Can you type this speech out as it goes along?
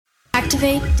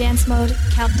Activate dance mode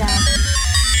countdown.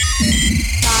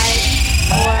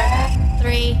 5, 4,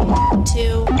 3,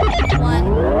 2,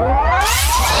 1.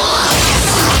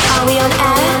 Are we on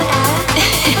air?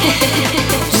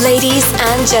 Ladies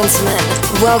and gentlemen,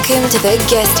 welcome to the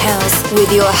guest house with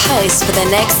your host for the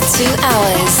next 2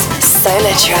 hours,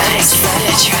 Solartrack.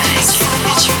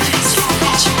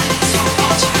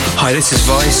 Hi, this is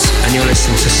Vice, and you're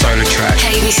listening to Solartrack.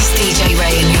 Hey, this is DJ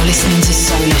Ray, and you're listening to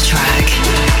Solartrack.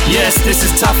 Yes, this is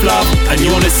Tough Love, and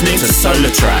you're listening to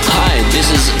Solartrack. Hi,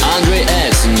 this is Andre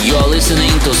X, and you're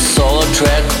listening to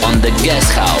Solartrack on the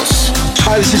Guest House.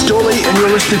 Hi, this is Dolly, and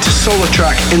you're listening to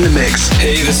Solartrack in the mix.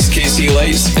 Hey, this is Casey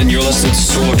Lights, and you're listening to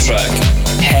Solartrack.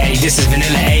 Hey, this is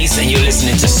Vanilla Ace, and you're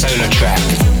listening to Solartrack.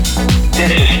 This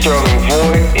is Sterling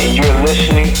Void, and you're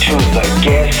listening to the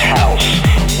Guest House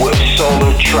with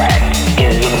Solartrack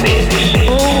in the mix.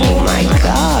 Oh my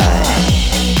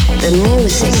gosh, the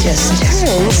music just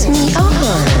turns me on.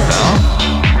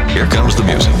 Now, here comes the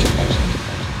music.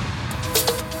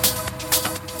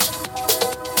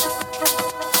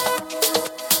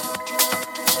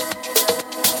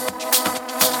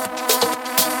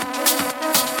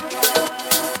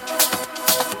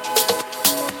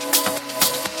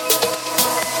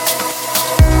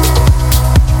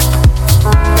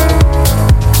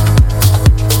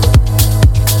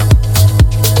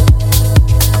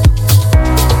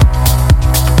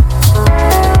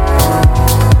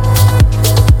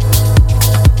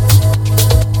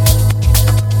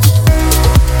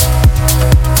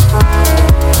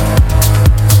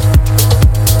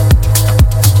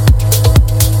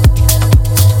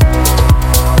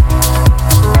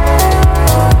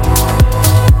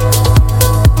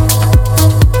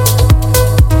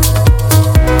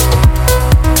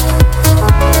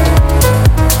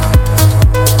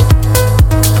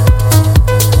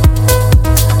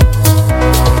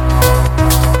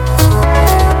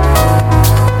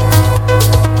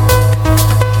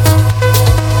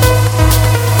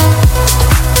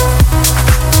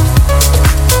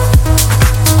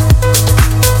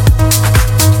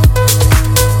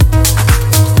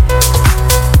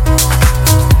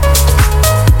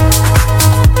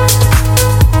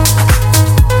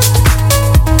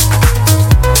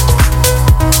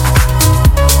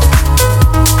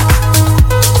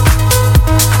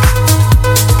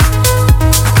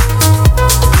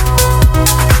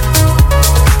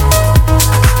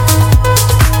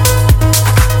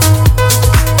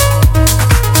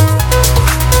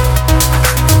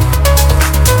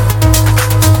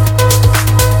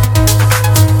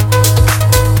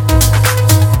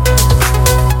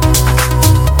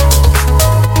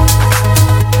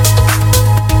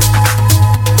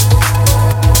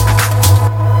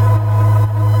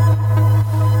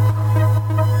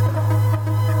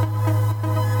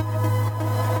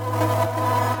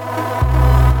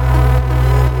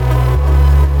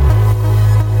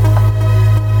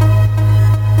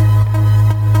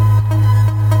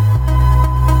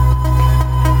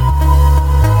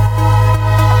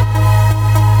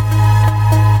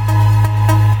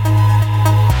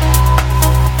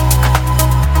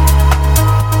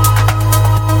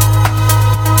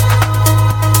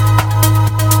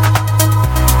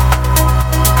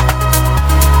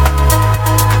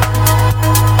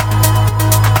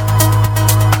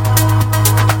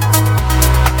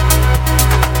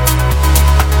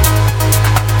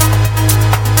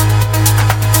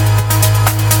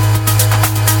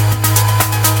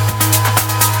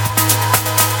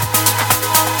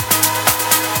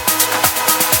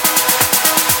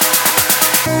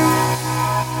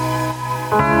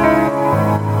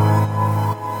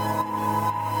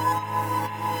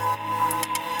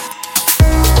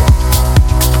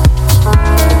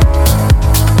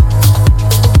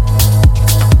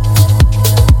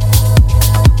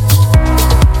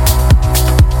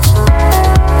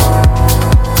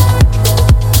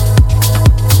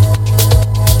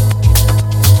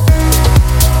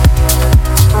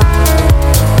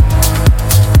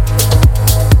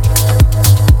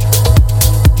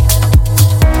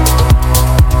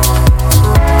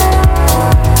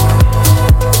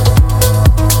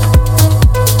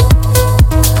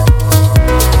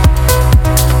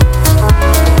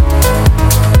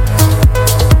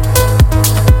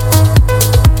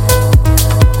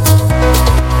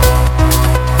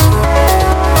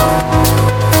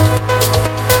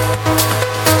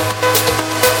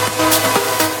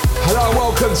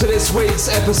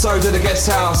 Episode of the Guest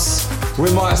House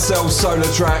with myself,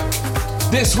 Solartrack.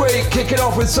 This week, kicking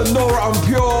off with some Nora and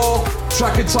Pure,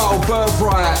 track entitled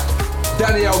Birthright,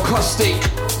 Danielle Kostick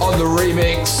on the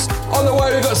remix. On the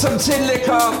way, we've got some Tin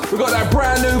Liquor, we've got that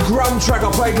brand new Grum track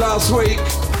I played last week,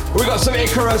 We got some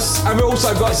Icarus, and we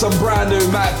also got some brand new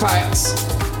Matt Facts.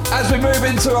 As we move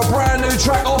into a brand new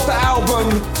track off the album,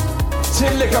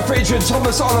 Tin Liquor featuring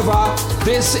Thomas Oliver,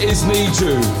 this is Need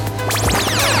You.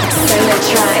 Solar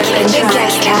Track in the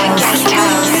Guest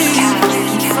House.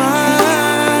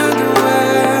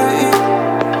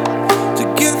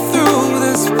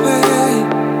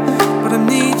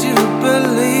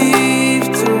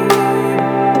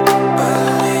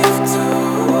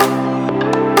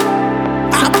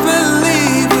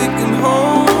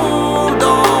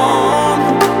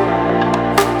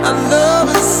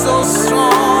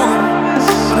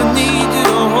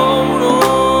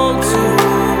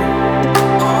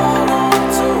 Hold on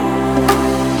to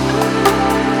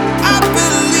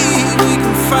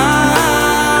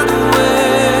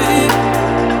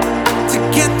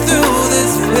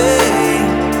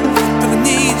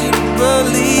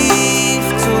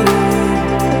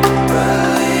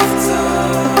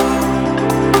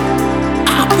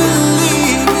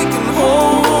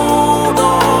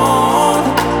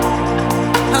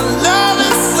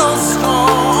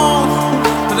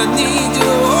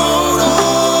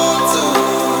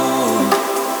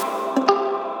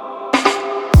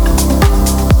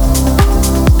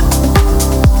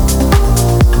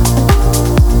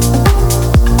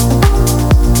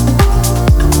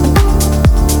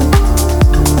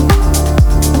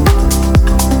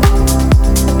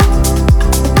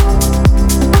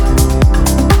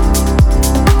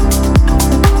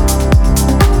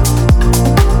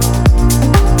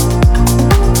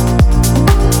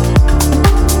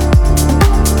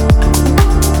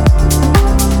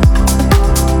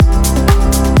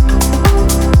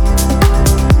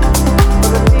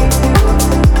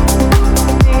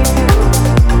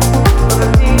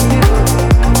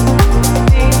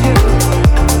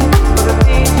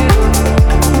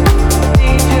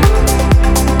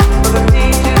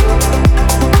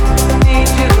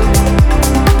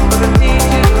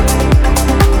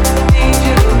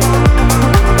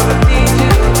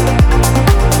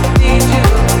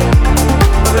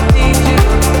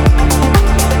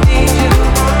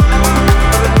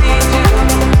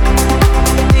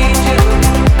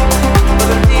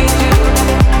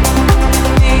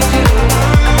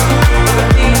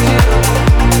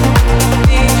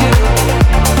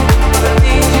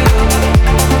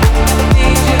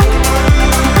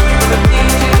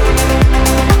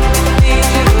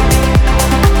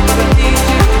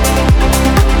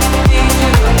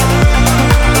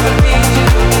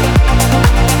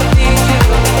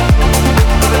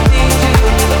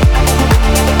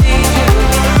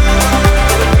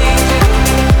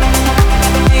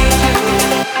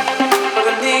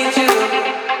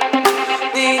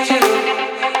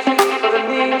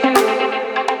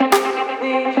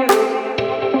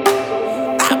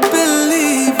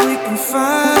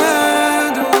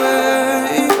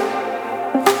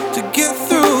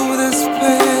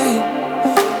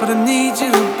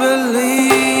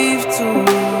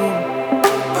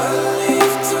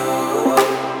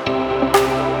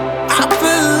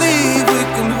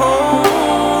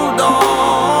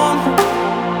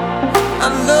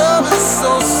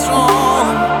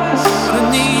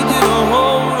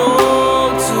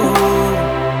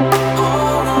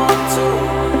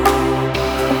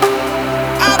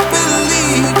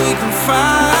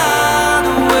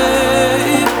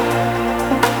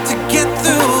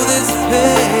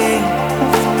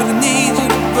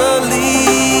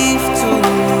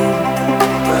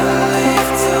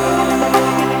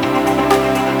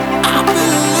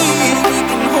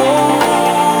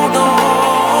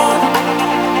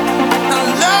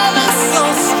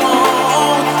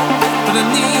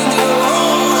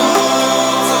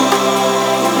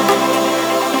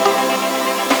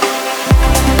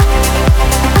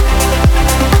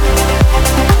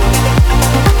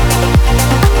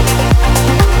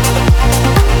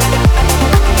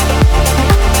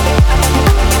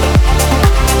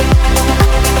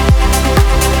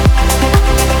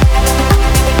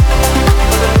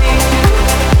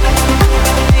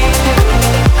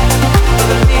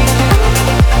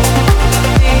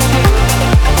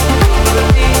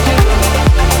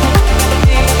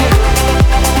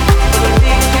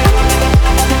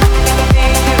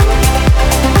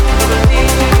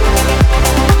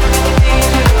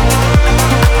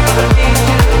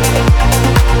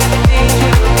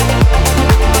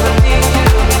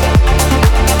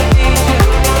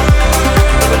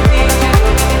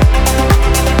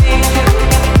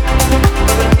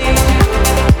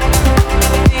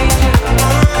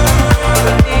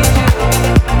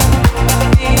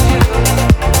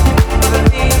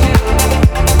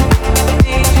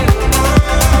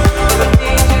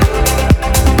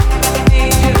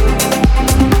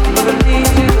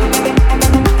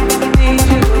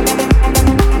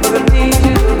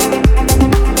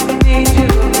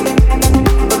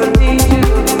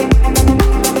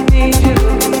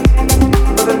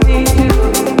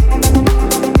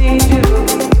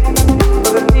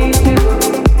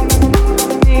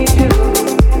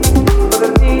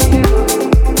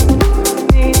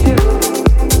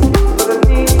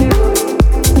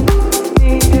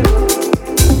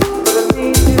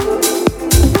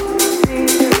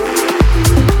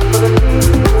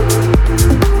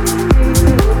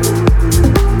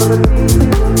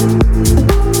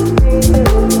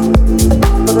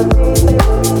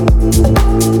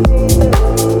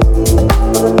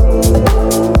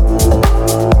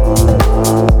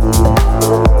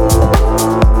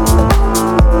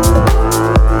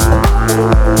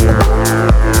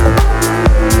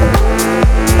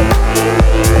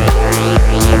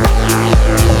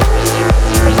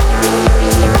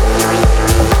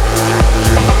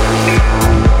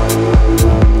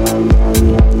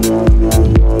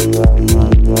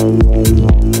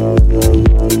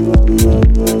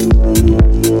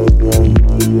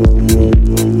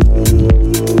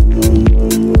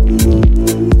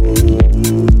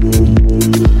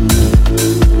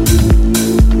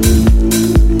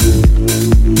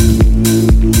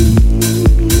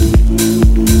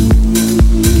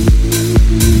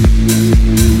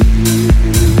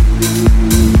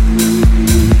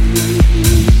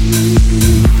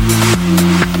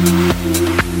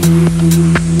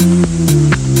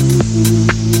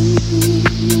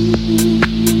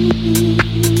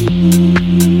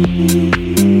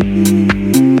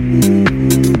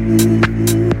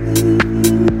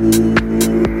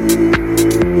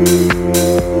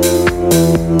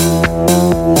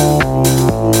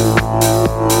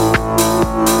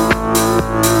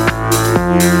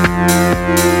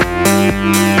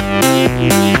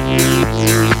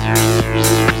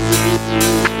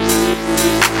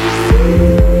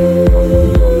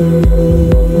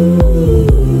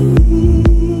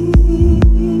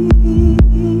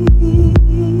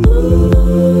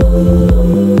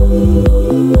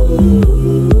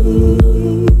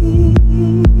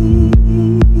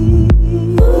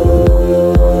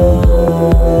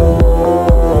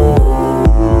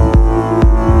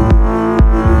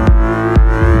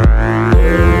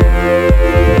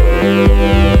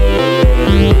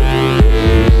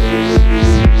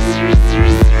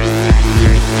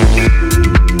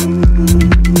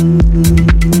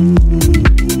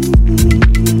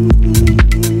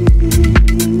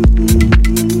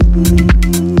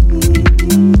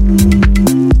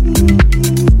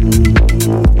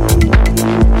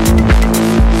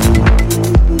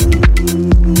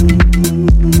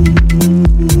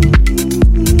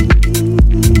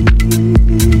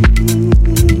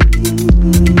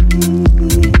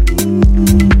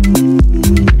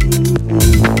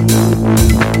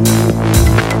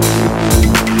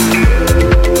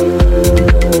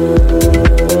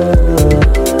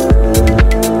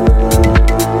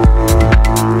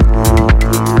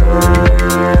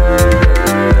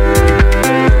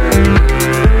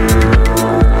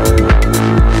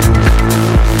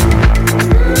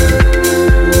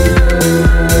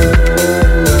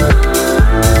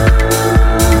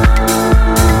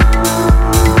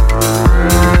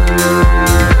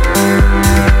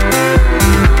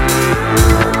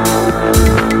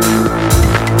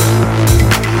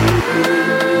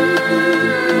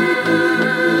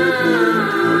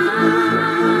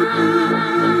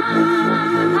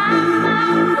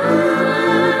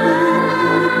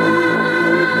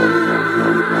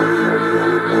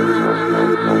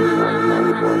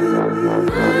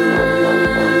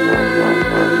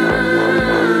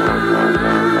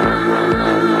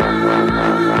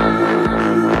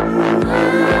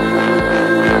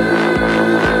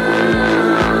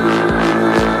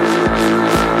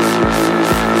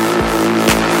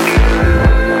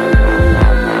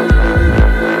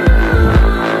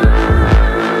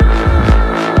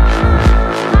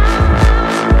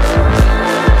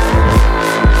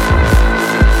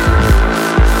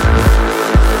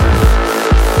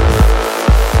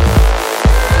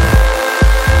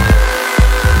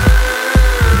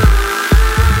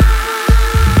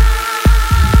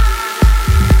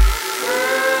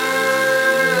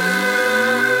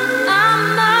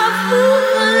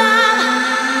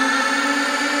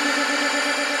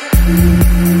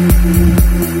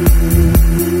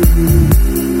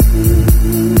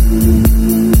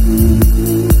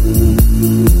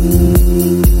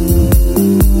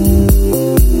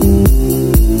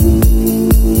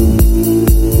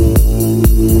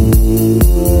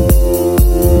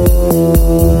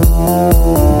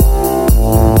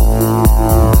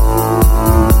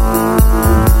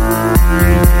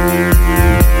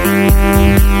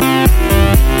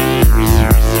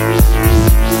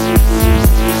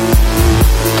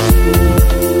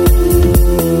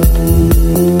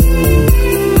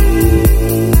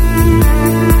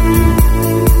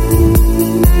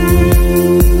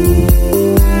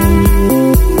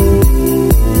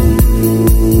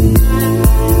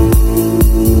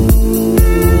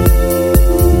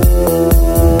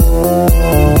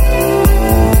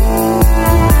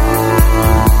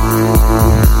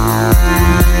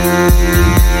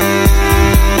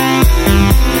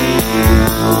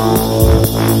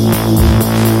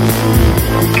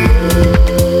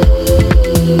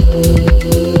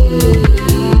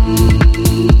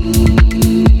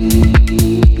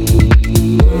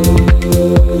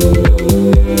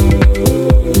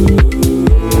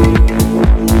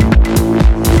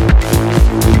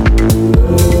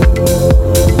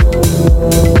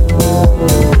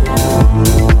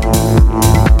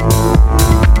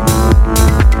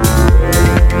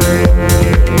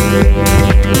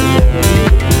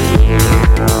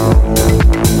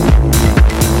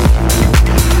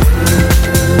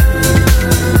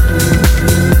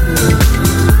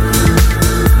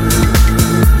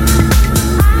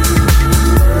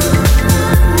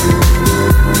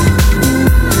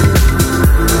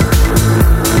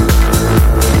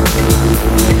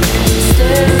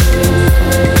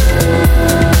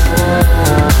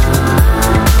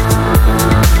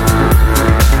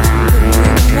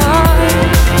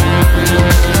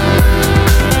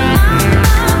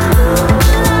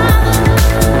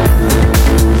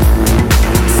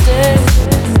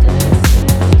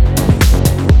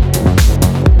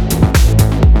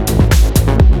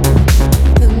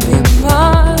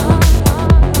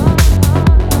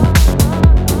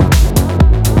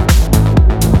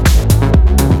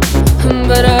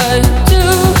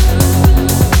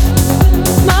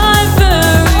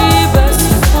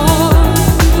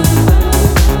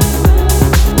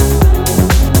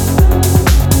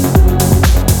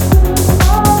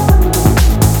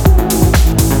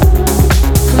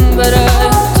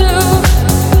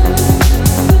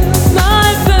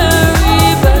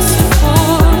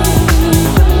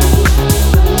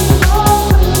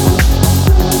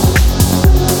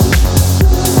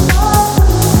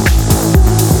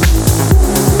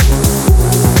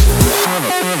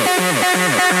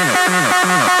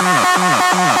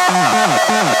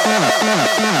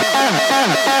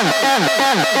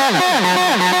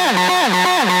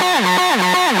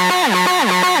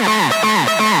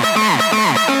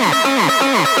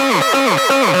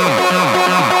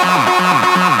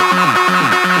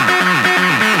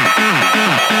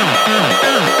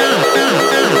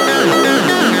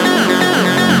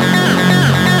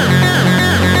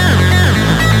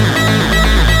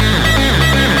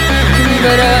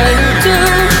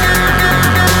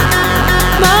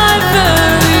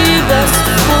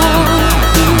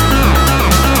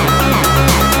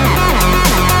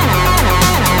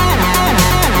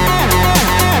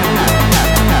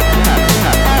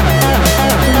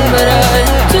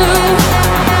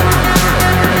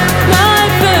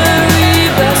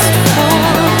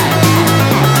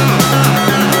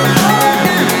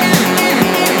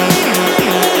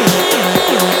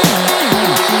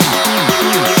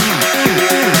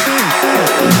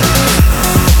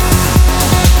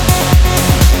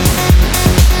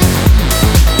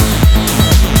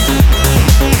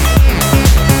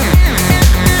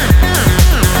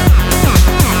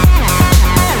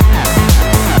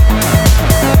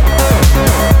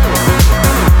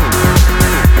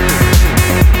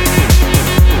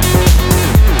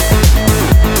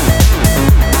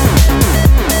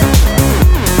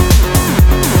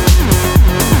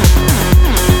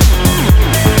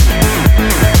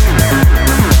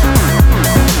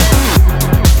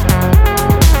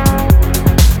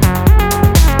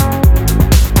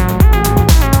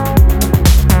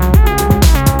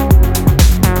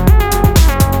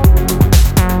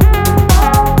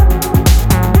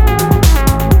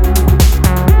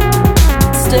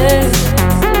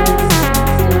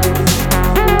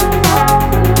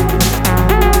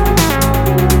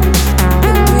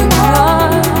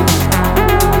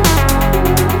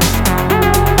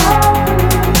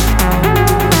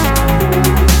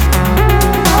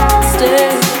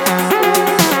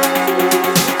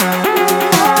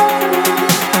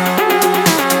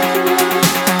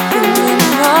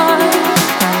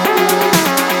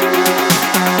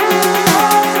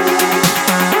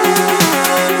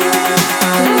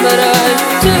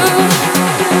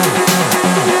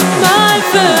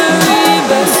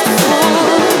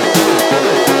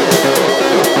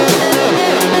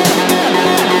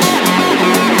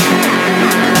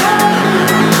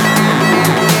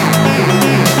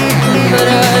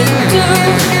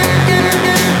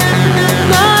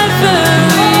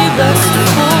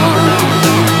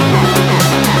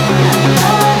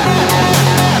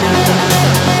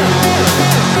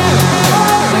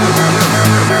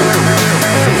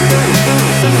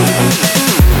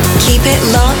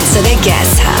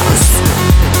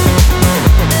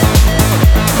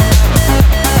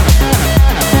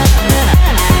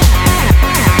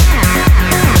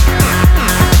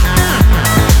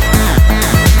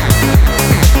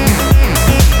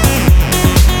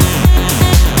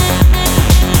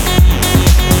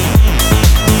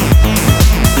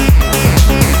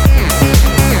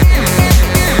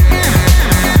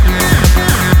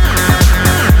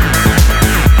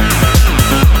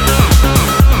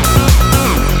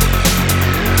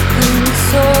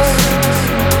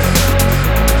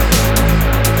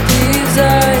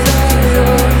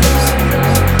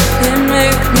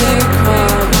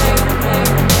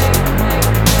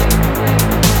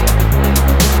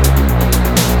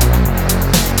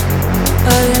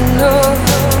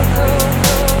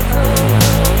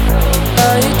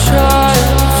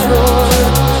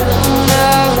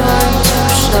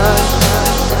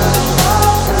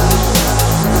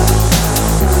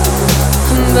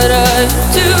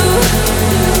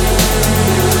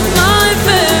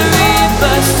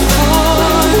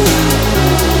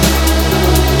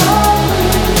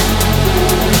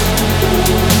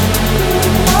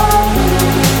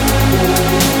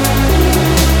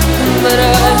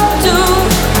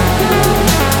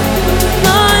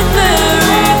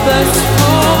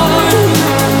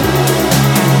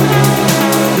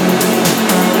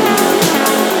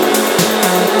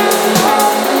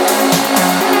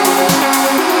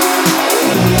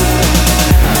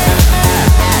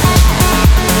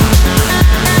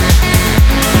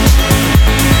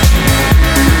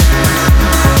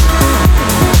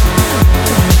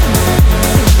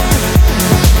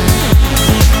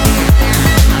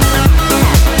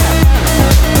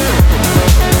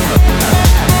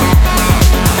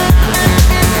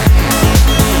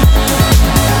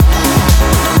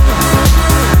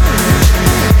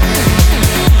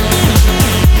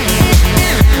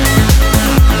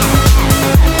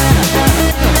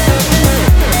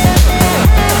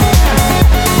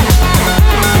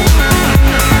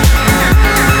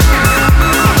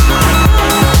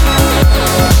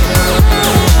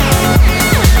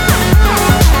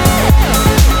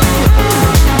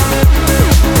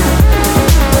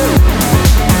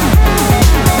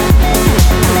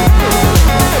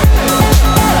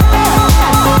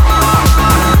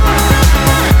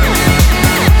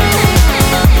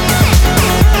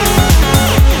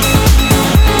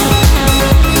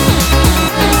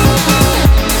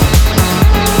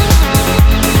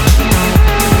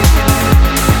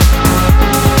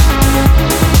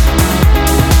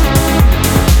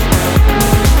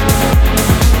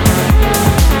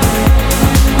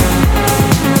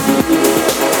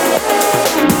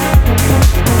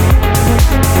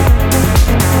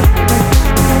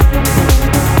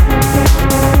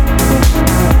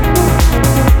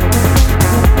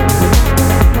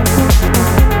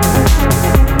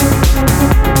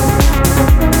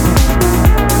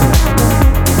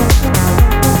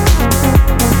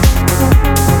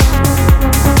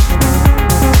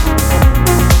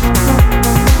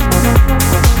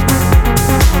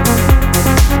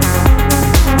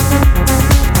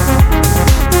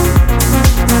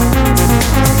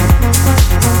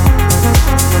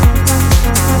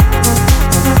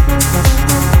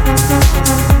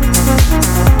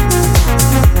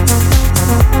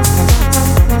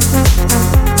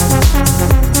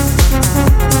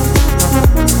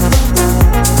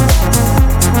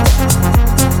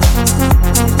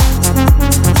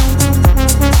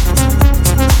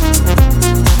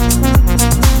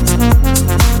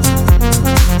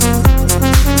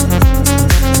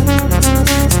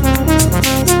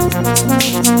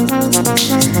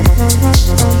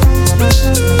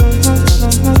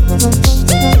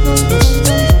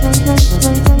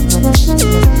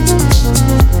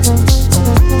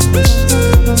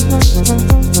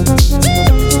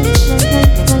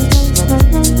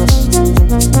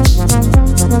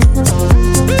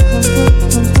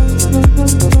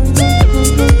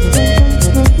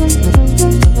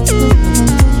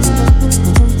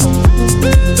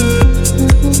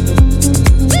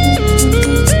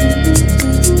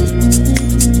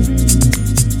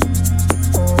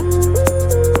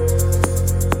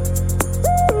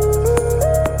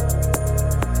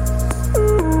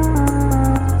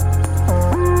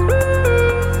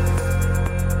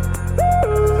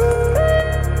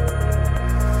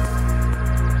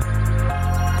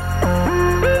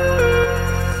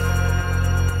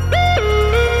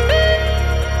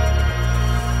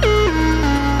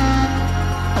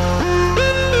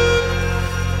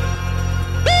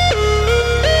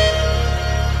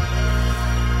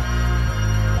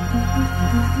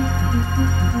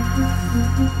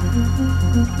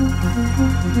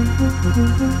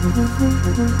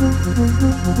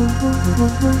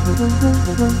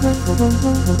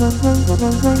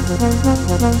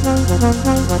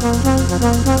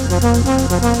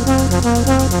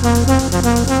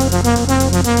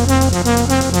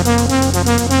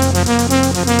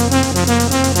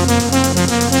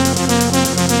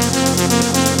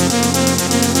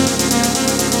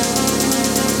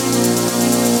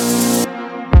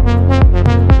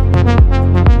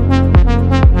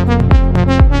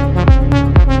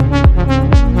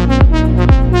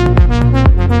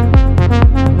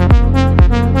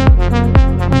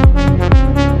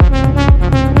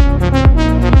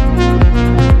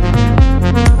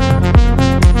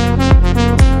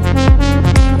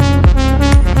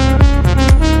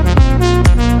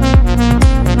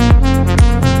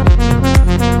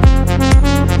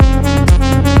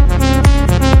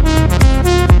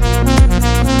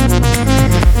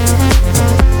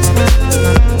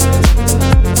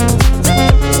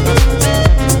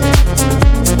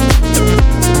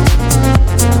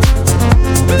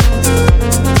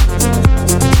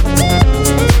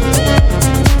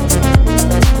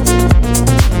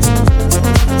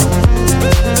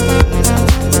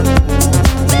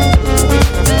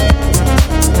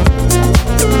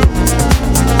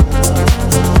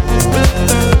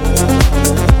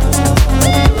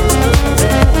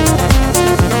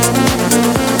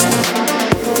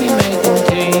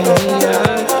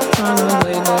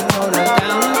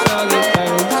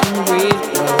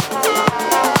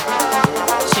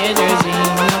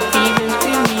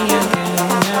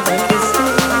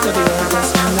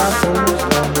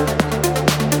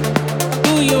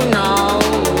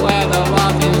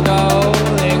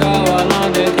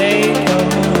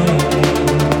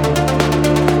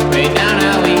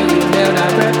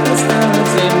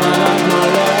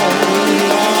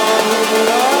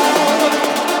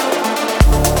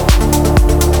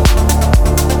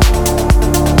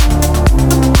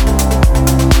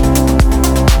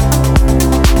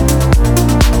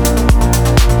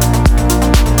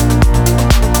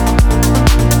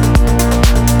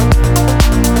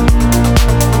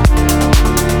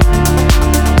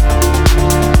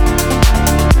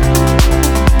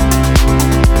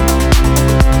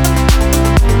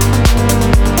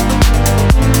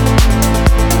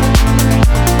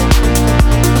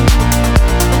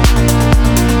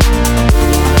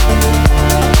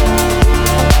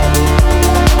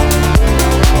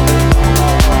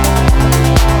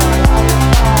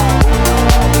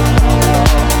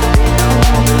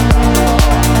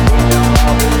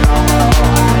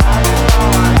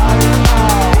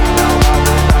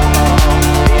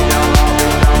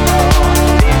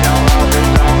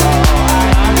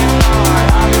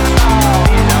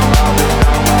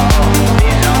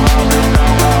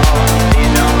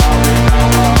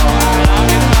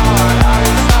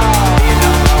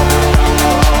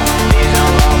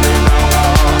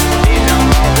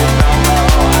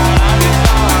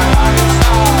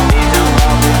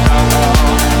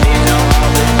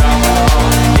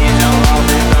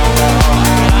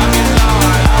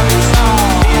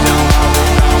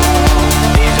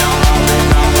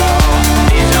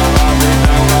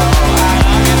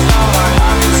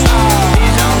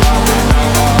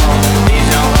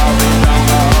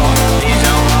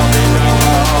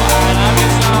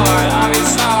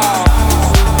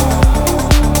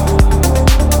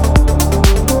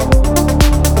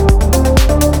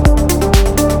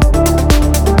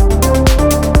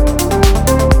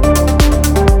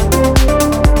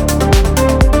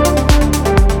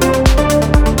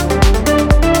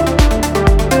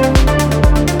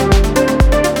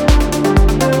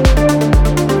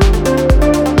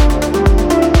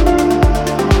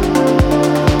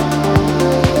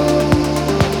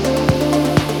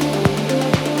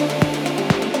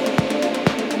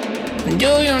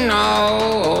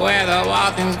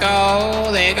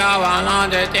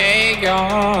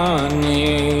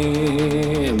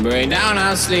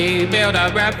sleep, build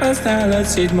up breakfast and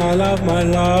let's eat my love,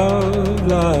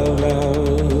 love.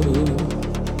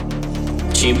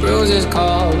 She bruises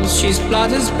calls, she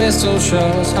splutters pistol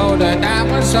shots. Hold her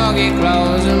down with soggy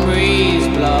clothes and breeze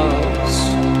blows.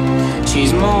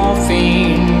 She's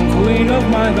morphine, queen of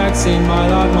my vaccine, my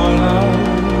love,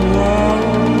 love.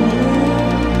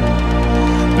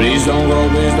 Please don't go,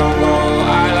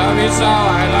 I love you so,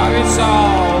 I love you so.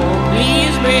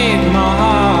 Please break my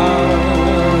heart,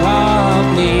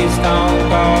 please don't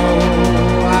go.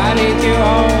 I need you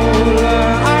all,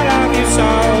 I love you so,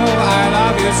 I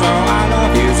love you so, I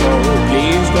love you so.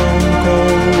 Please don't go,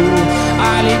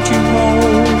 I need you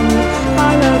all,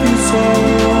 I love you so.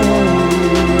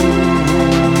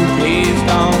 Please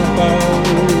don't go.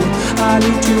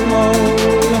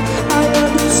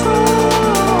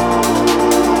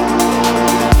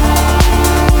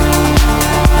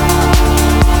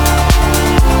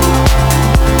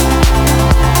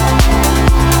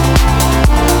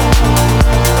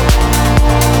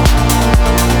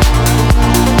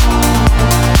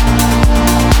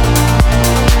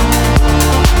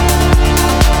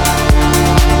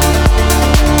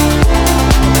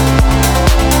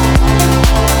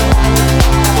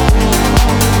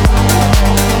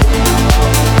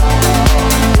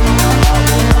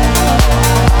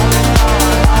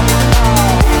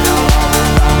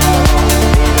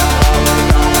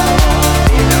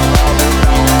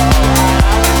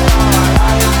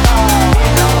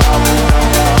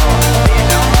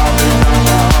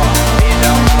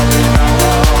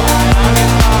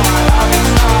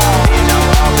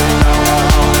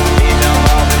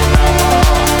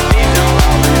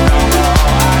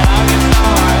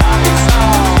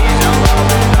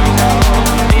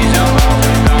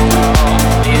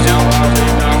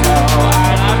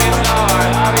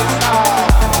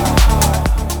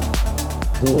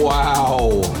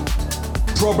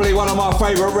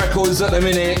 favourite records at the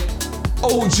minute.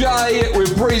 All J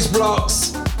with Breeze Blocks.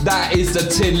 That is the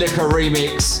Tin Liquor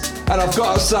remix. And I've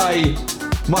got to say,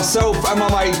 myself and my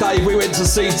mate Dave, we went to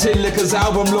see Tin Liquor's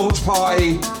album launch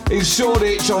party in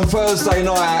Shoreditch on Thursday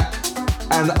night.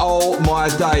 And oh my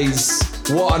days,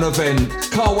 what an event.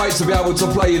 Can't wait to be able to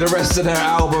play you the rest of their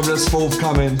album that's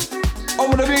forthcoming. On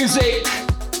with the music.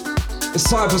 It's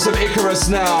time for some Icarus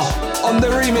now. On the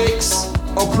remix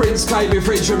of Prince Kaby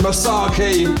featuring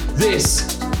Masaki,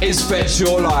 this is Fetch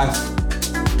Your Life.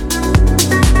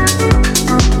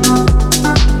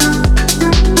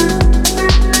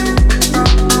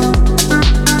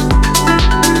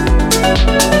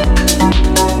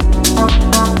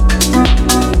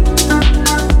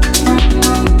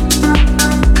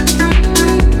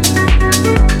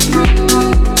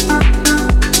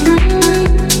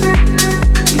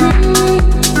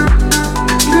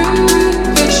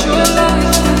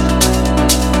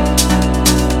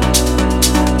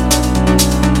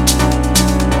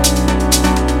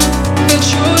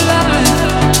 Your life.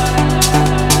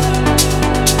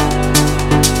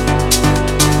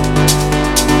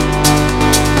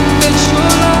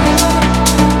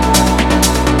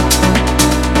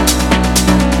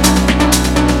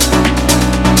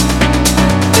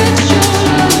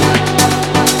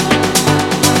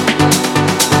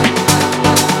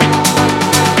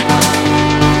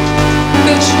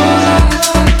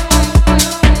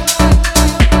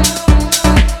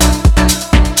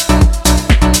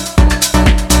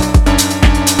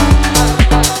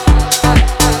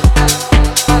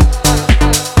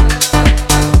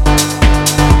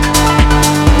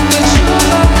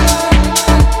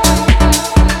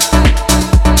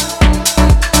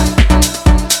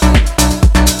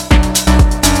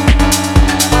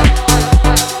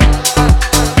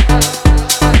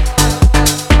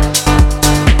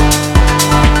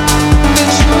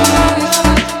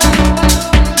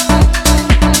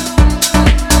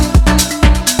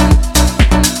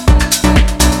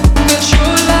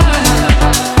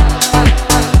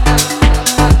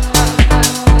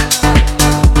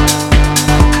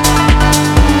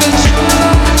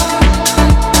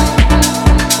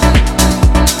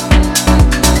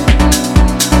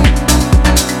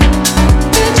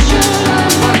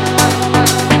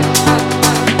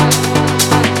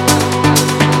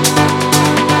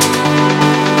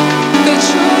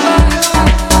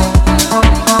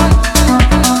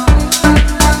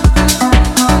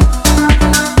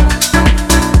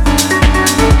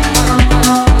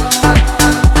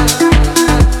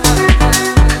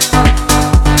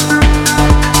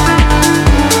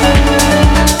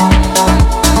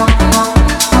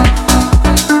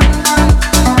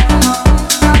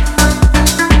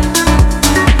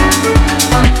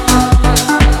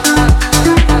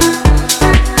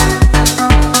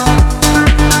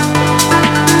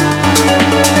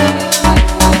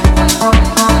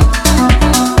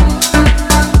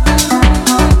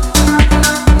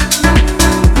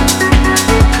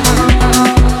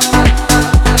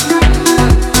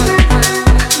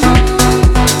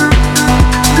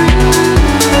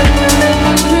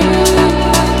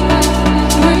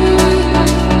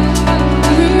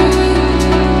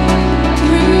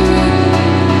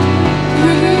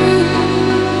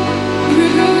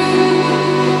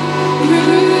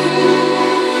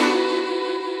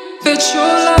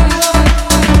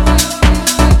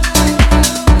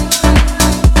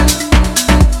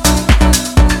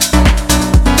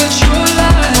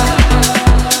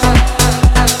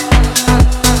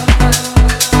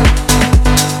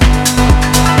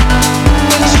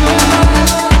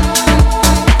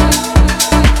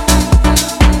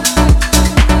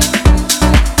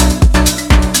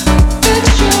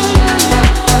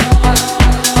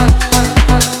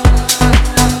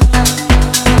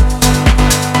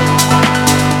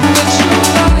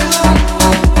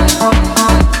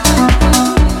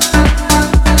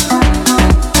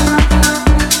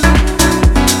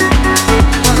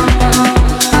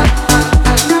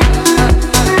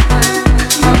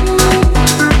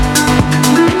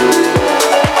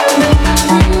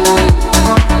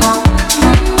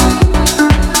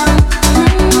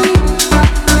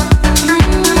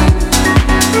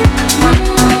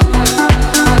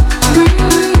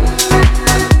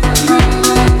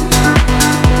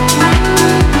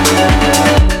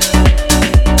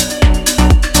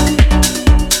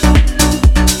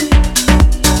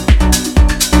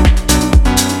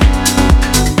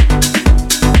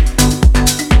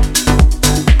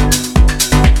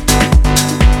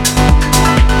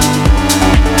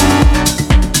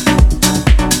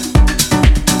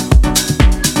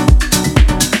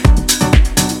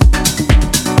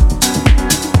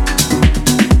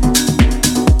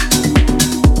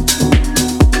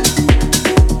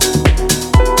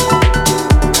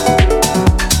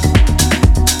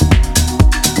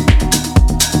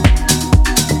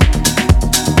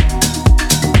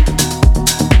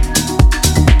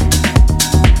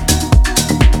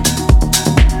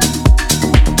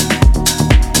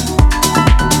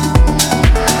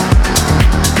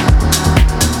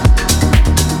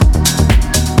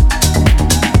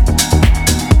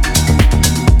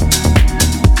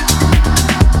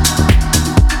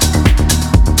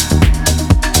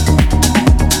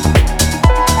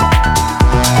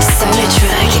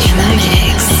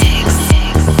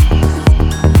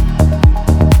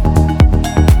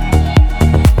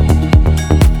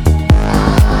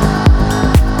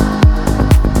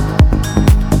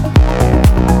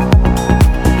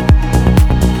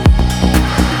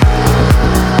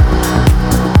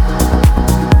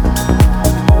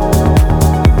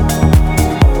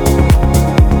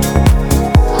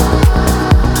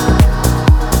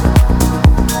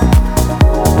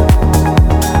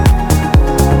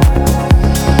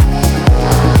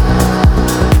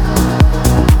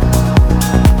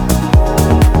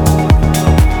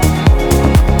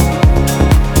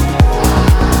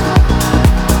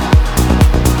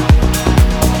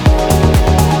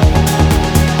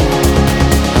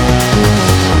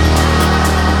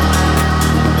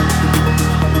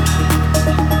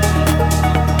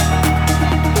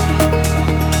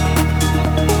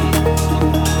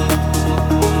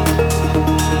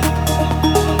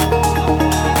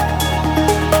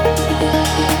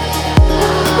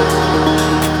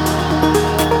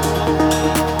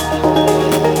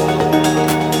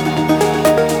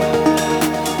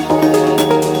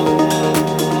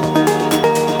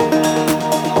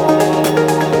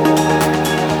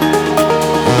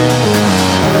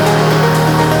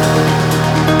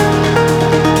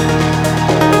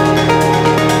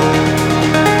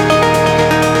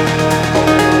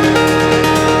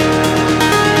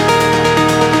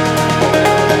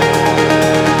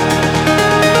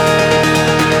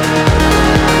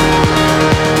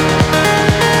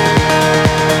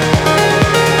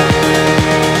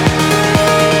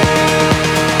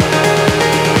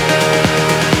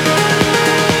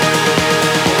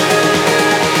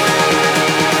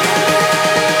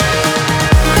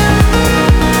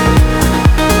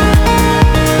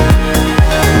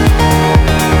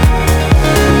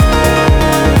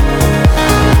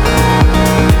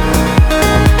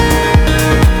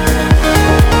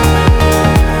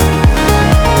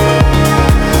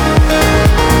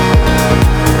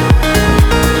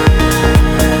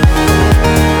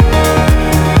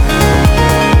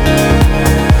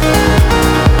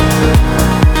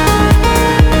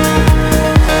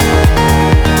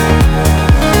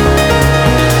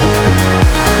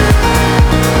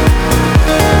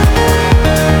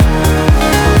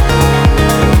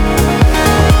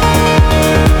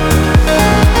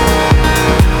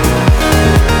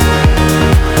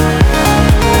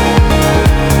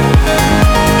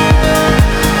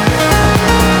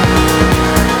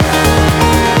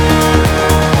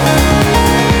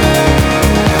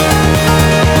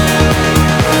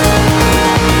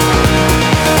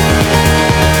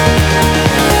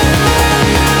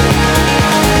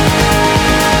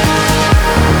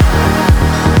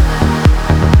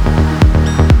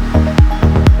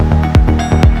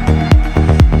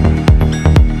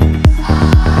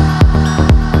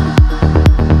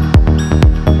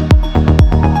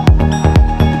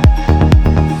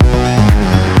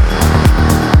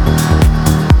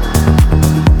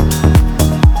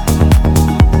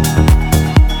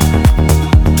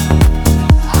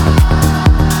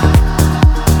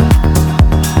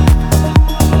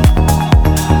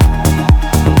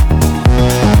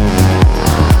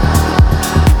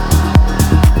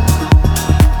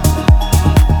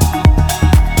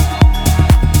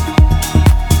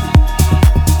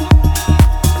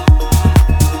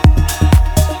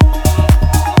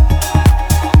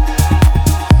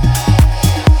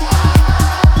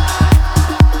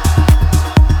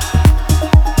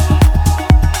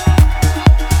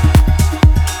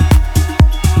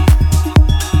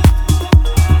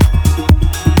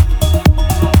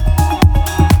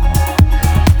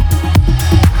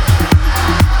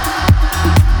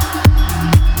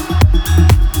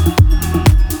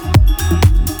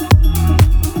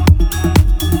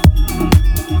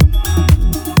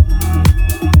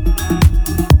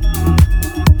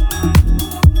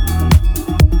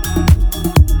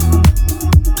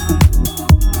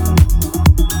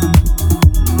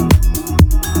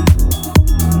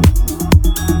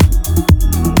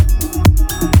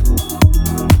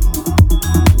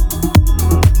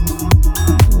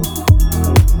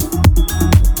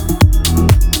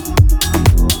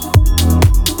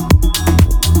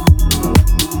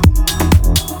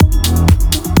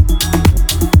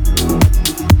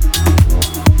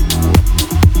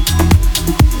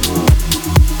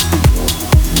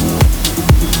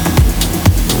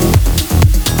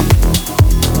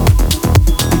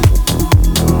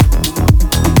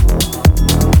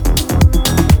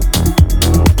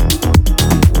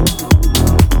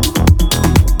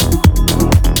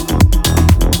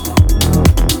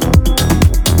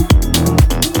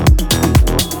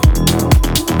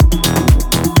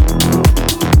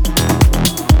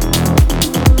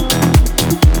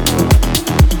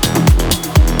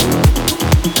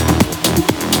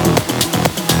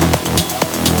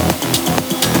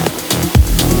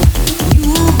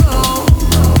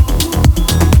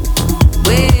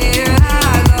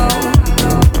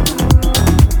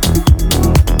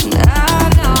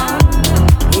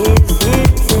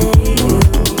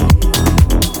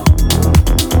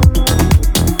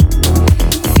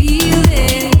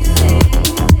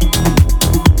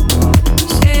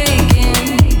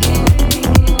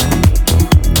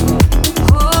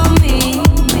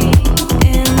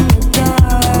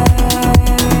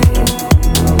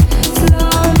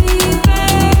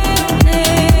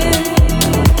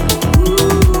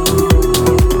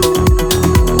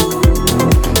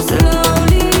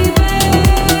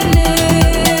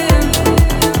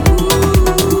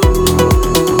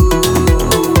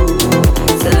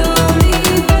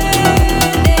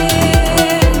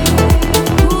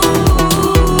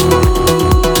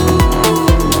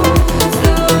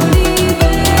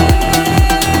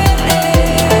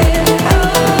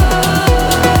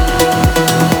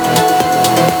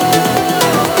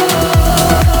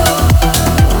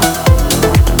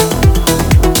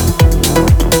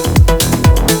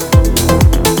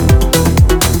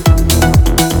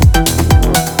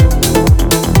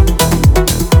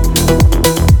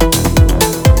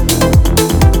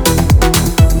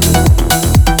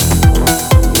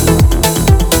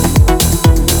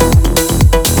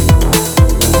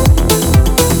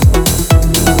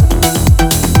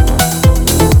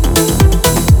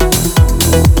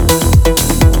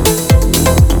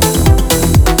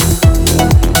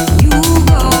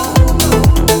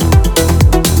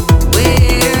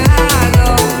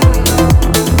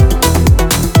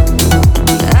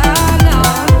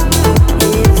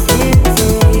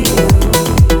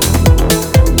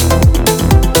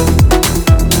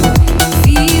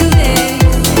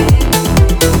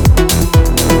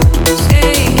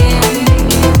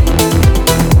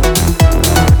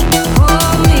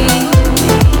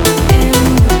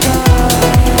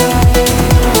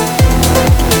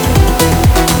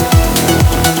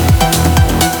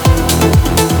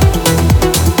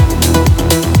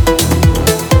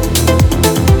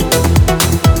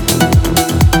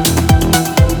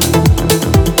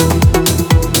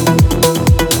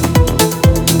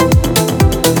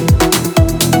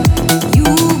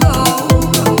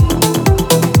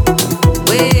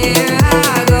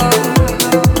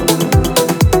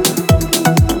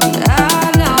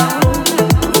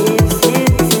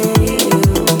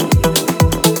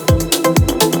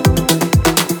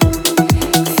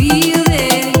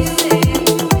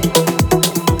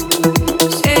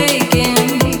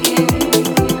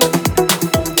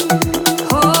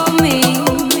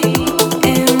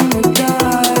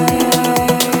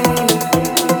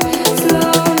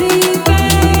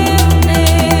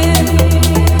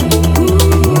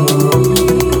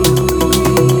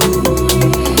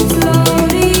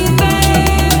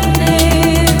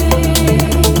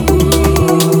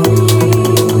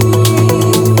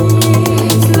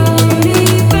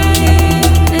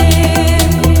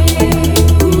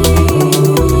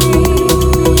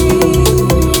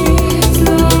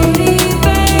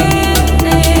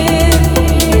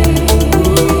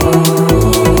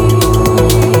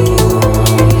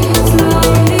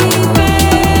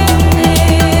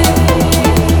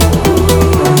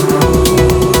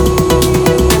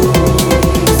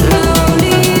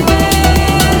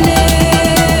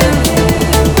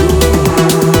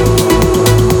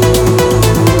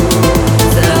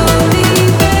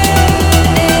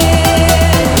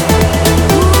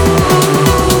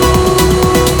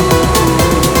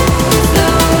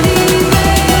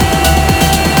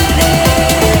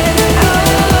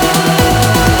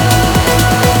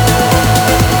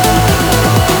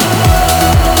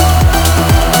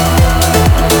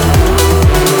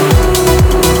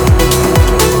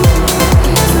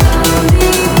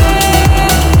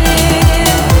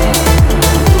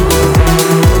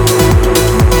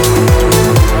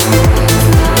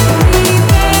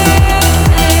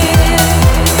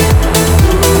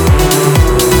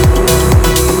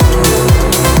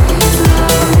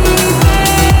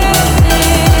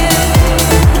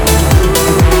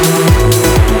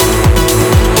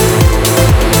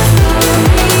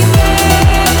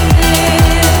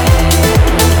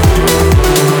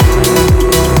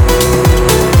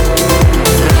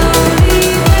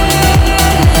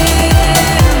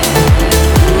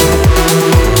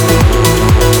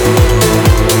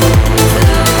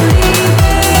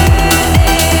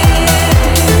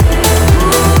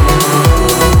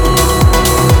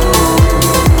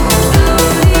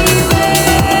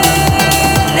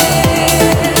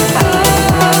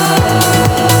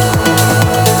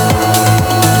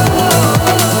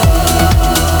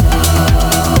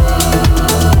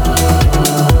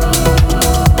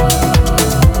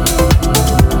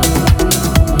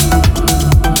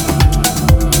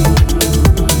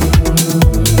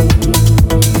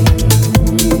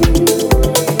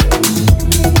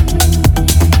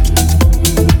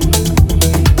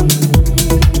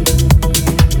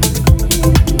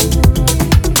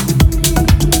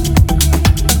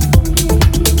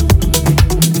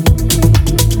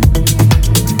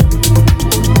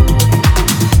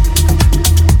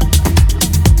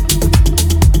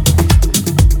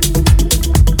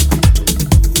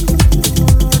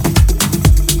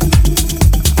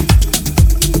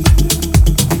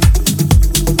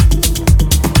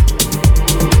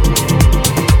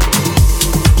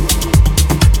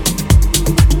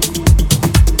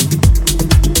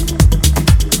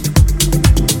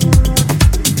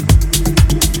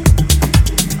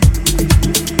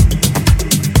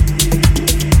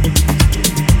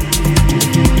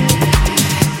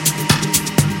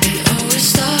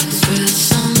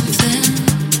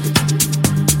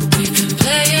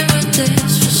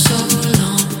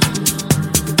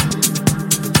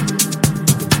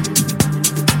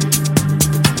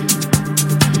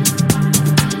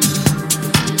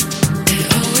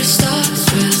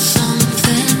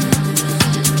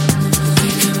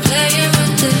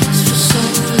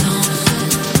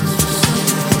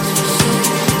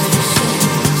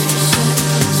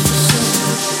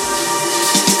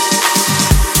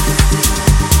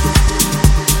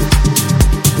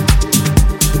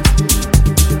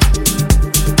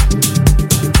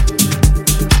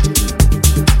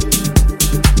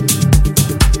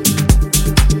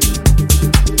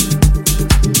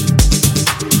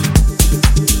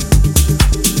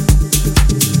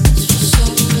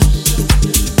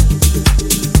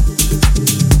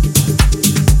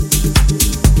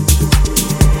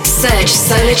 Search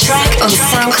Solar Track on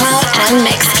SoundCloud and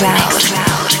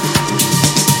Mixcloud.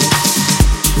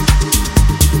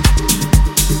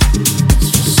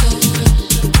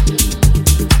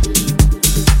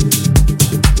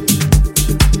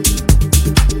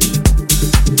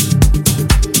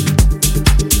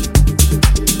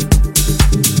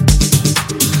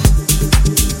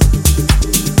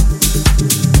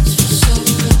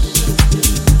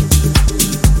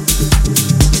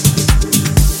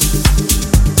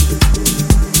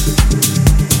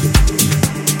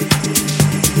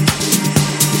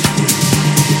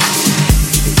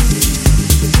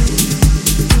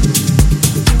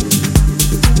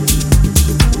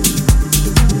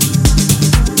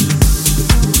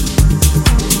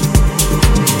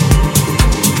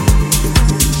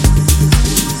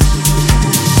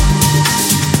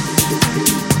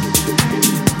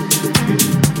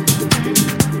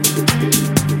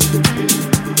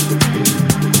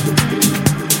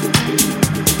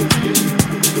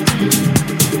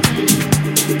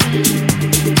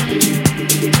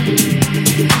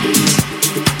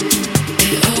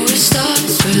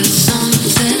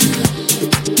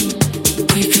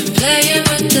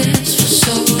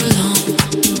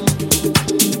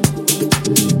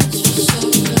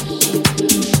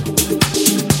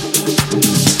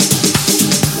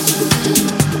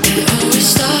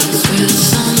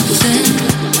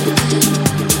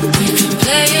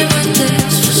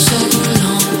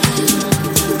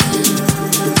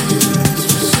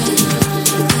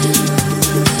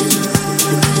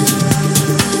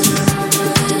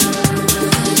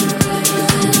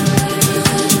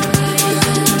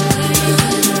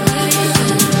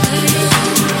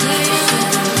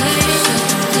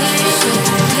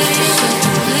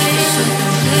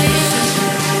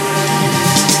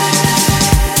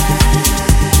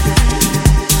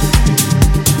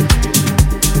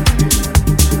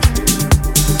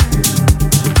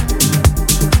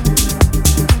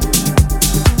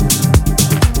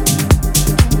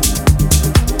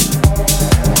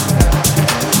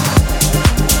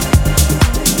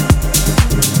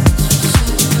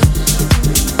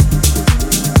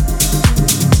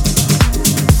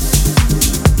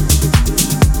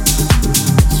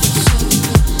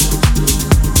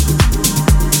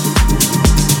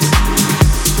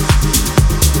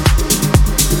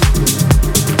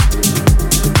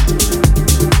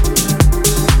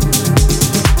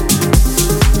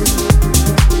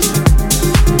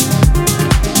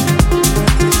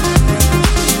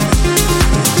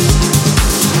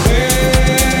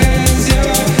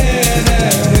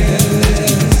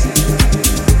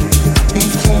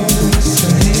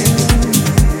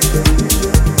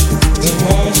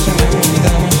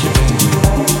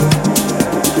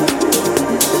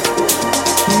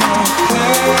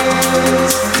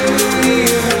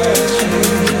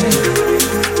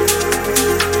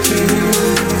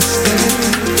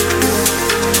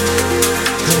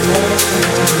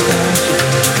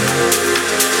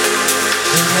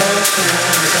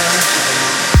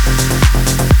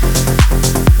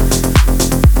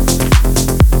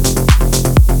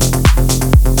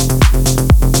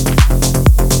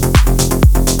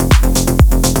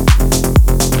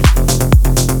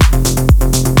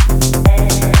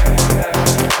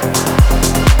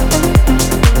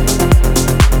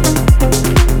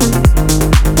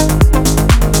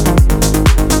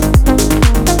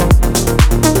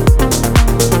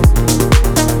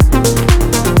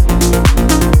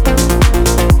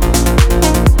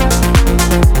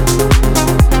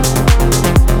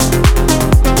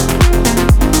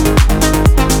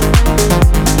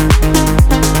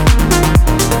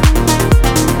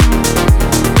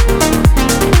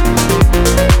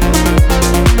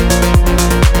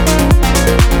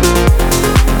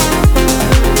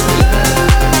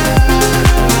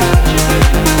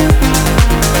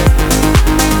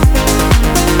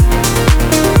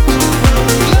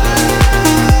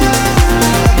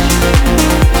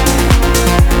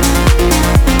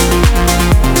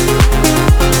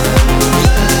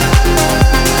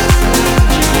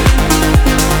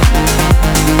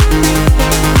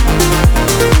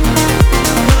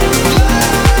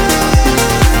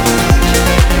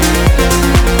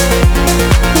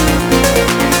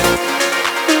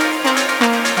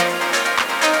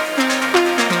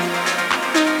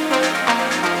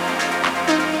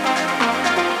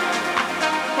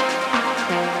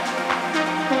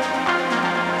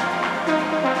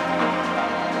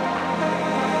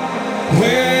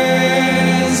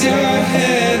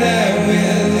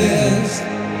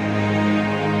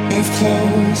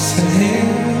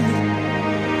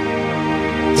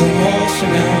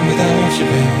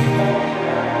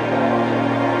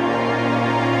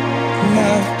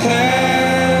 My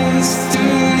plans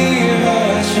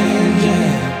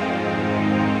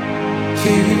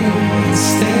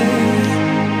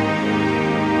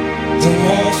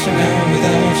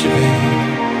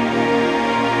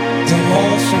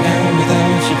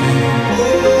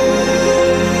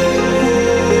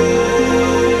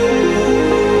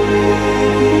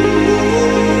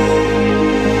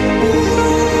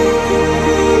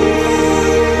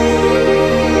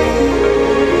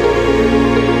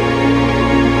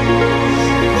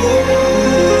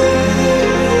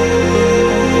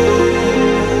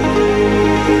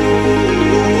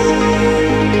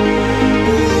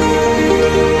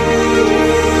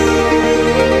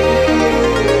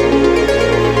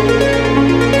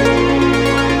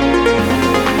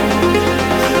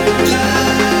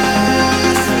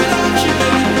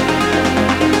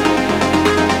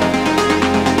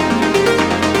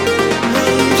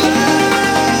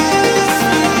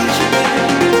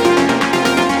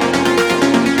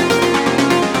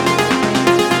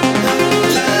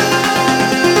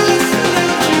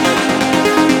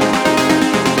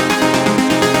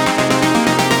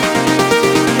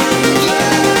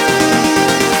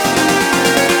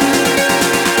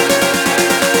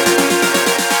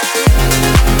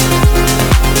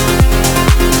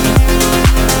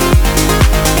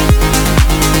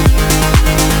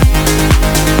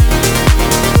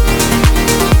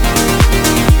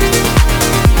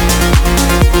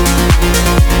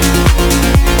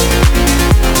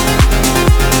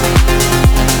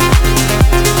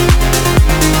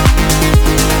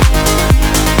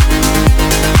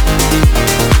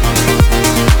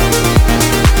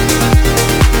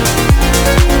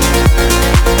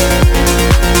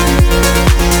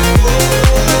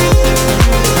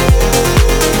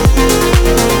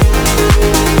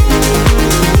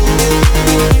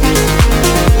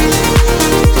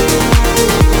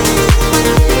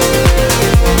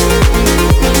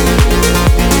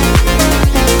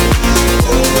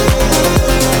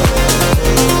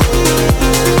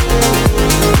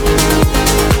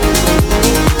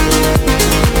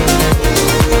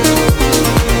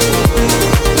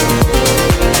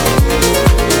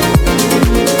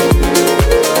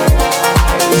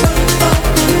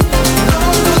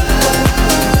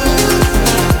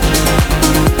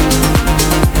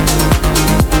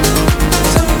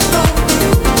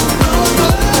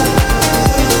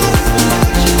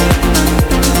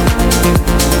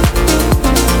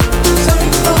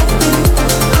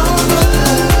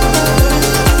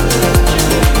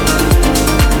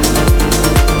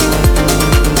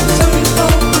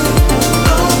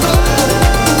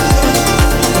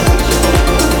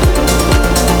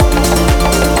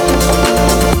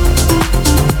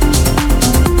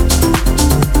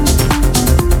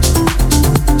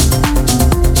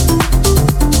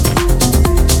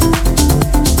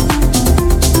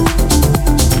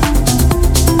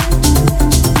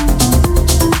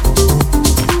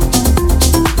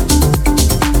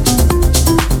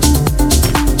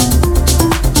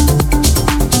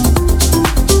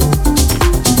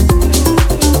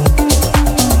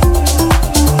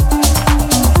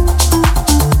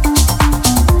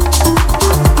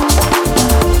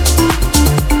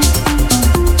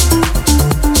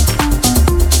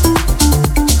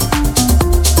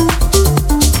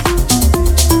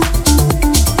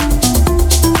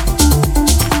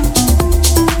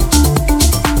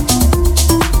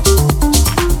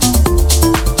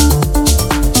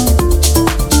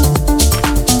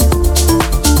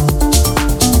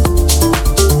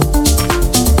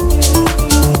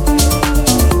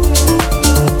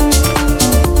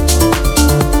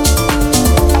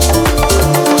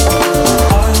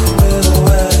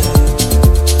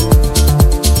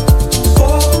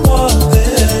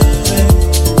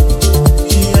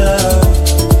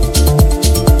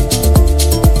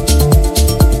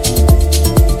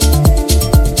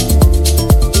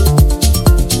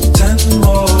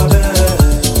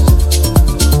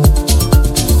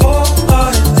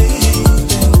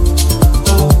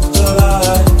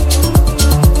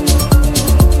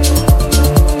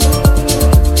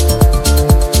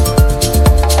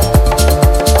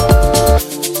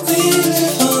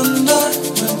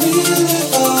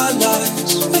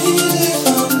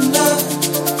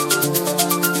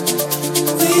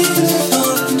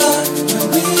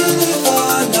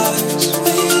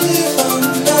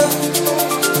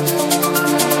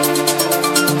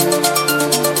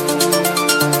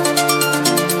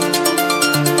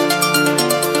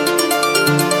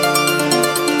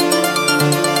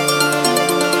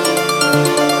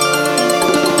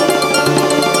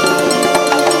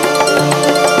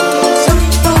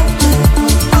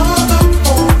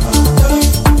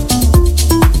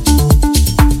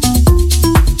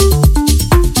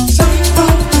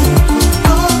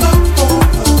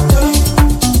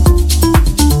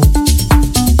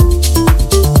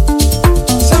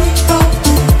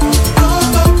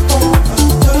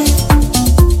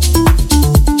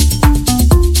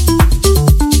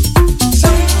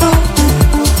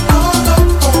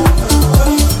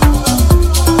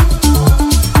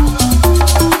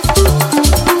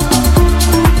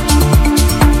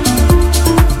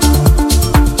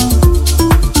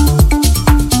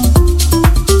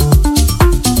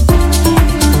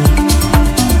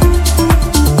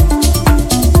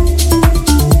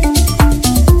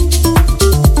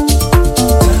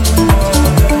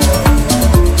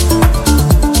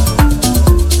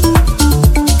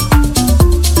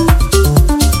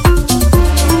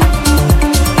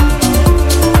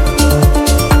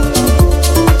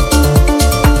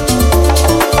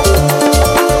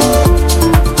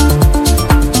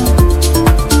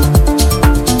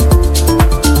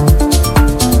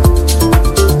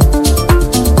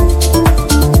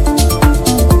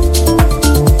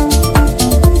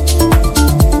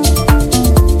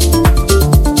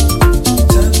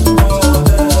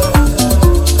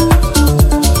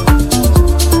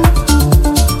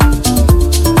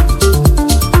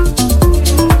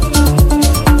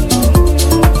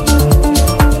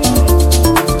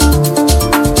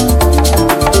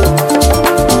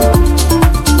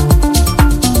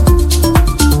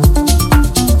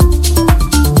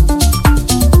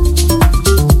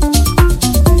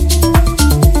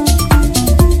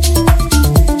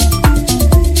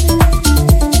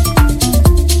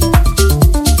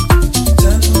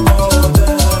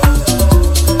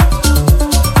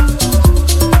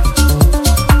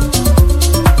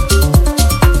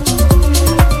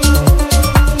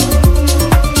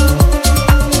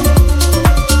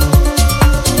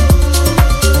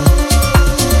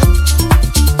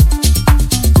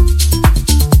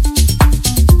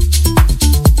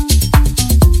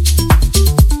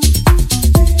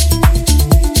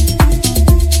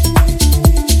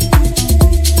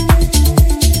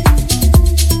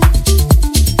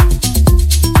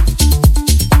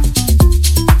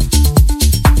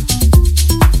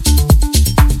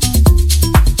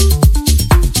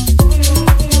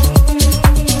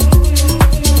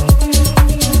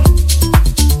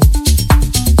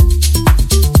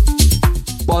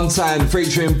Montan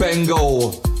featuring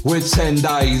Bengal with 10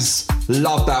 Days.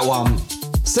 Love that one.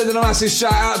 Sending a massive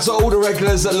shout out to all the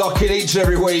regulars that lock in each and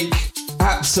every week.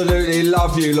 Absolutely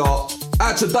love you lot.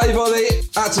 Out to Dave Ollie,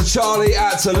 out to Charlie,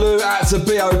 out to Lou, out to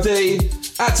BOD,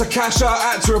 out to Kasha,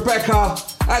 out to Rebecca,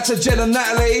 out to Jen and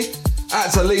Natalie,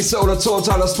 out to Lisa, all the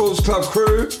Tortala Sports Club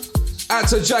crew, out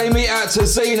to Jamie, out to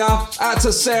Zena, out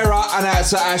to Sarah, and out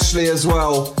to Ashley as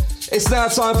well. It's now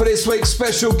time for this week's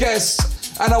special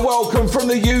guest, and a welcome from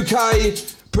the UK,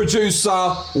 producer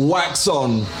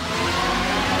Waxon.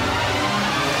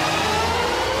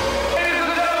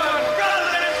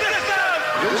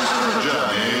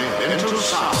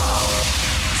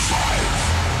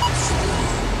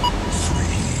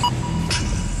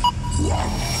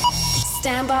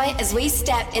 Stand by as we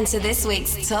step into this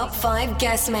week's top 5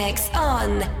 guest mix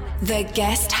on The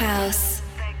Guest House.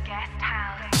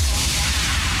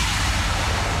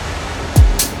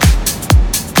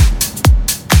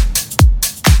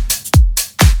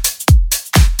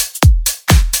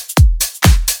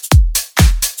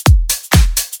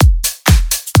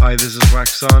 Hi, this is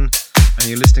Waxon, and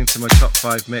you're listening to my top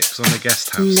 5 mix on The Guest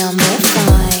House. Number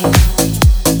 5.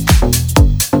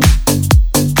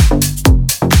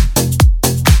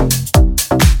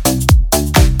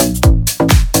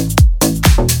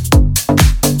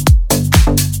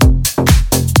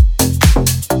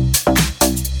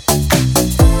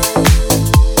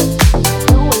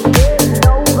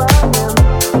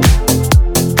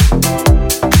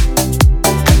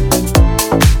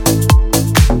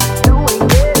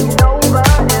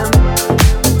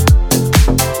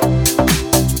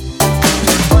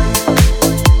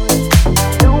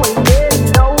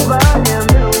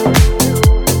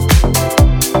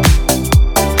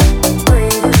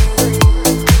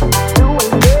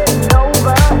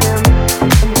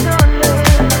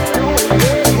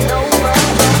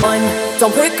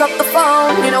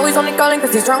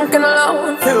 He's drunk and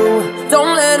alone. 2,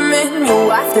 don't let him in, you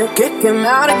have to kick him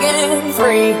out again.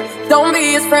 3, don't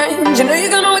be his friend, you know you're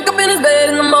gonna wake up in his bed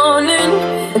in the morning.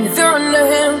 And if you're under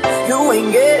him, you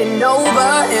ain't getting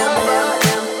over him.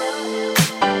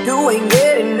 You ain't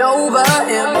getting over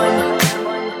him.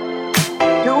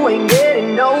 You ain't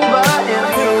getting over him.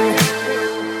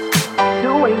 2,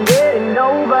 you ain't getting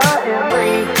over him.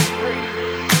 3,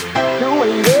 you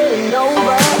ain't getting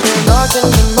over him.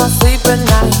 Talking in my sleep at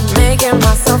night, making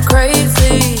myself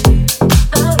crazy.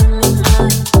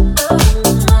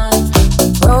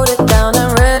 Wrote it down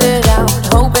and read it out,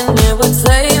 hoping it would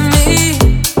save me.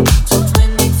 Too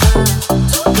many times.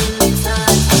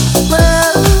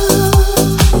 Well,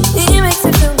 he makes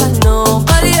it feel like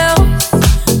nobody else.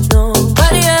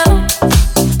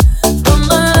 But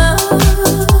my love,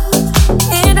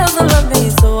 he doesn't love me,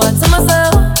 so I tell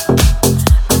myself.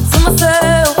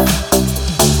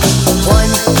 1,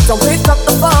 don't pick up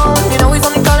the phone, you know he's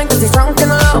only calling 'cause he's drunk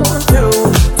and alone. 2,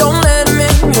 don't let him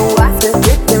in, you have to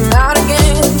kick him out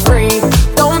again. 3,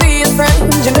 don't be his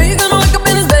friend, you know you're gonna wake up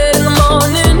in his bed in the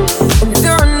morning. And if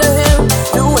you're under him,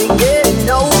 you ain't getting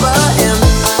over him.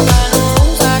 I got no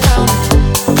rules, I got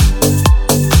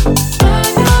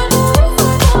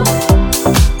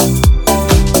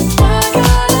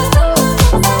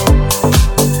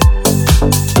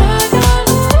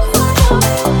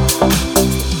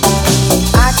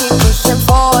I keep pushing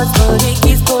forwards, but he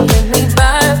keeps pulling me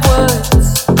backwards.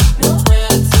 Nowhere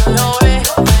to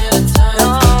turn.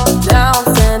 Now I'm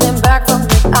standing back from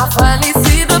it, I finally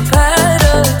see the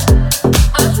pattern.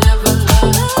 I never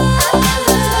loved.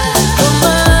 But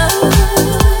my love,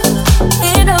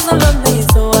 he doesn't love me,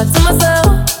 so I tell myself,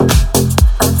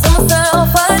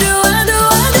 I do.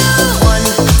 1,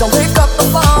 don't pick up the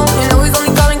phone, you know he's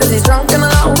only calling 'cause he's drunk and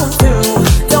alone. 2,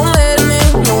 don't let him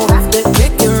in, you have to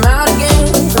kick him out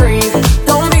again. 3,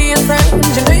 don't be his friend,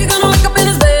 you know you're gonna wake up in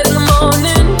his bed in the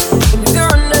morning. And if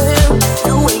you're under him,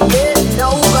 you ain't getting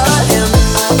over him.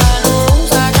 I got no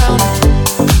rules, I got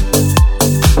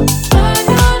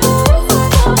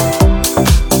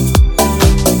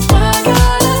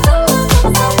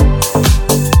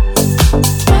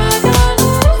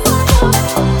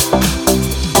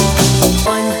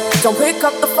Don't pick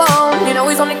up the phone, you know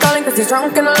he's only calling 'cause he's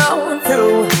drunk and alone.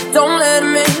 2, don't let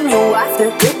him in, you have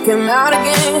to kick him out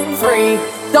again. 3,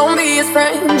 don't be his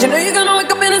friend, you know you're gonna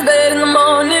wake up in his bed in the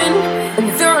morning. And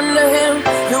if you're under him,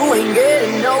 you ain't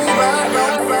getting over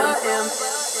him.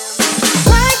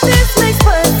 Practice makes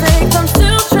perfect, I'm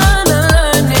still trying to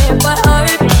learn it by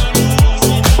heart.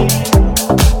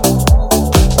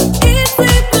 Eat,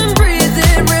 sleep and breathe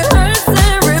it, rehearse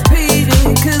and repeat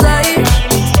it, 'cause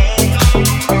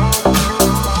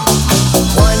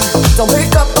don't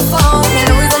pick up the phone, you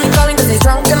know he's only calling 'cause he's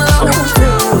drunk and alone.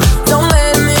 2, don't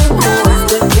let him in, you have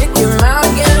to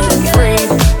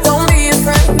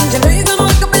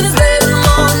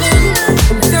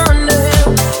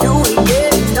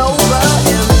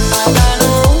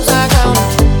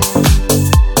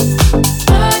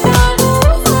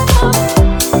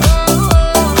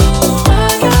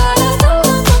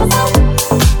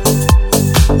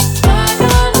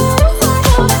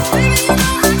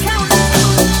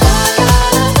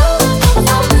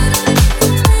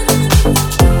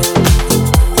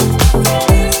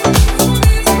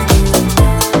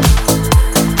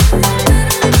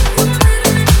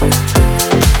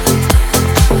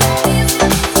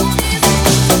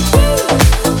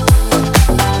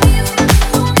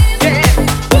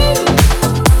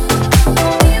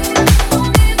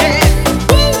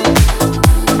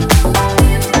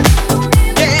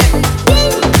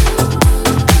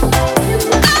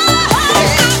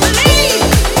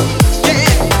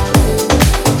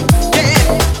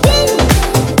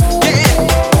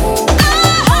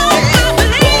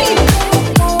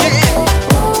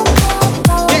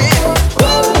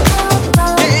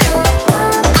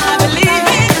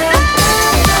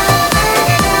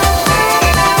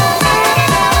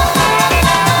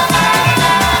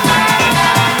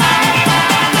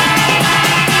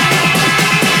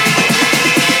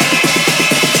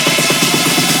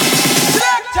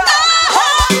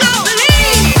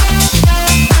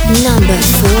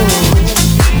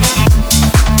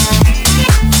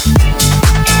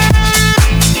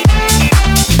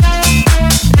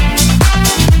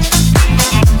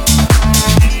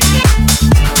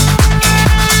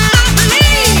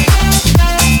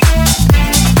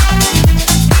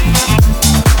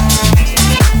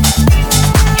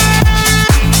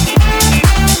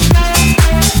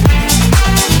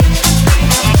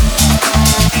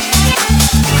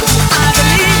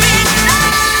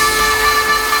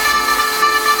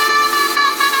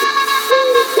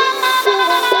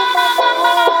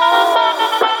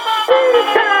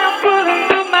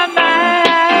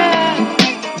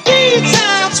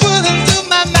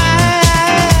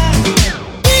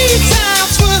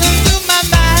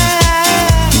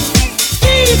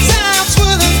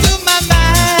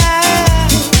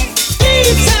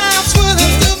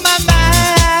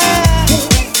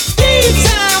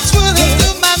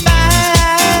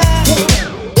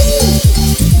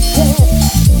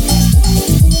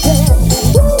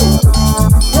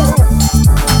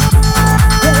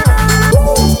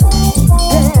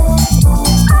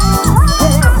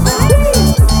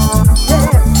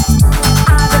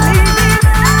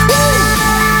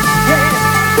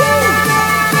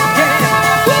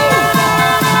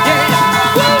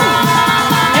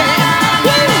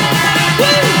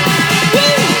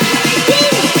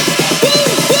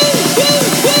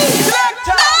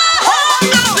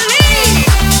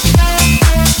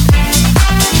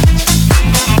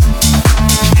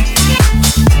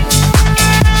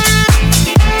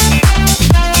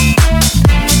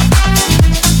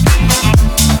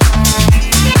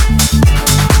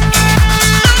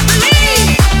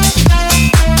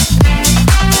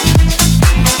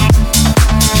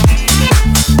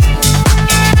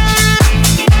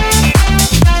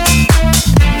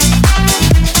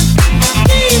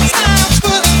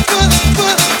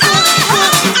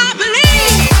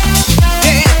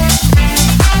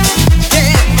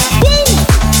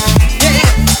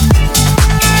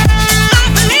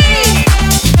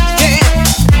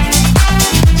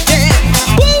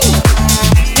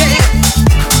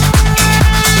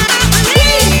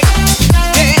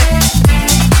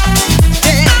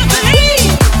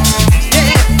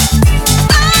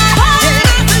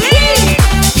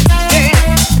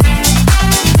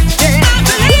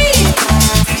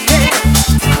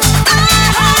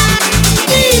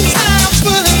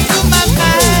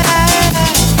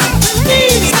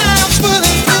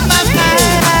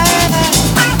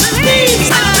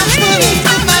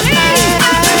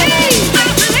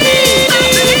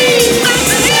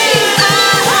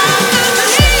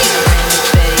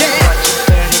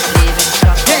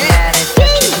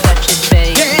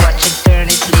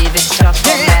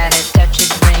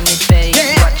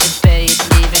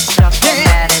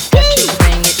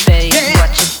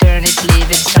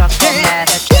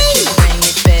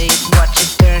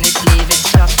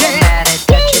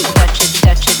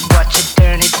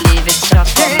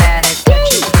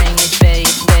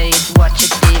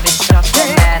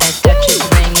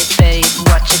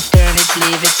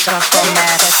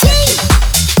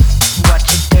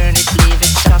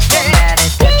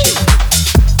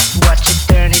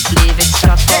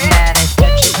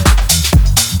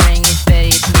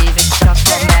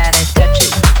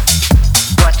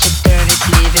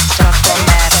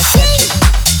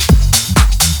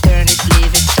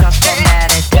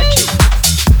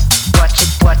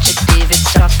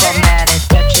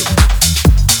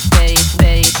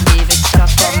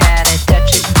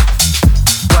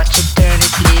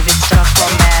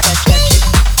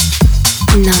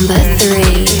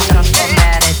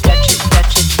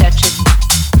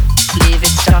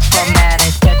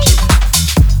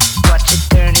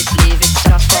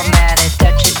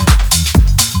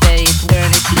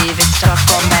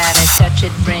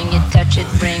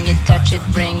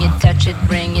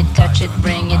it, touch it,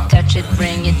 bring it, touch it,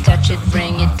 bring it, touch it,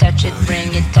 bring it, touch it, bring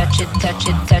it, touch it, touch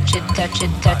it, touch it, touch it,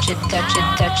 touch it, touch it,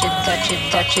 touch it, touch it,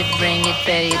 touch it, bring it,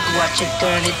 pay it, watch it,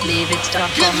 turn it, leave it, stop,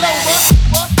 format it.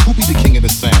 Who be the king of the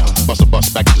sound? Bust a bus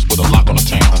back and just put a lock on the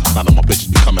town. I know my bitches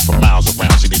be coming from miles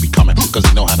around. See, they be coming, cause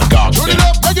they know how to guard you. Turn it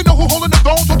up, now you know who holding the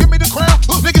phone, so give me the crown.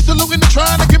 Niggas saluting and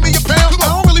trying to give me a pound. I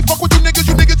don't really fuck with you niggas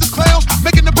is clowns.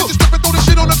 Making the bitches strip and throw the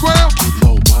shit on the ground. Get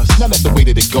low, buzz. Now that's the way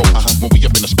that it goes. When we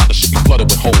up in the spot, the shit be flooded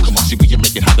with holes. Come on, see, when you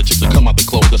make it hot, the chicks will come out the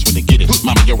clothes. That's when they get it.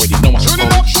 Mommy, you already know I suppose. Turn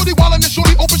it up, shorty wildin' and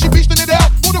shorty open, she beastin' it out.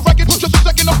 For the record, just a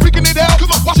second, I'm freaking it out.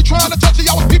 Come on, while she trying to touch it,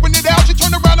 I was peeping it out. She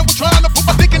turned around and was trying to put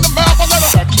my dick in the mouth. I let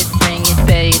her touch it, bring it,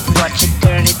 pay it, watch it,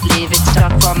 turn it, leave it,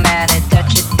 stop, format it.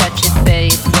 Touch it,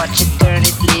 pay it, watch it, turn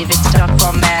it, leave it, stop,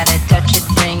 format it. Touch it,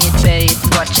 bring it, pay it,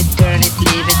 watch it, turn it,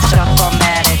 leave it, stop,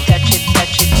 format it. Touch it,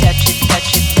 touch it, touch it,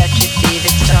 touch it, touch it, leave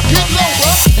it, stop, format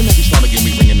it. And then you start to get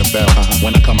me ringing the bell.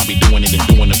 When I come, I be doing it and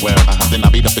doing it well. Then I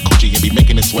beat up the coochie and be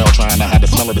making it swell, trying to hide the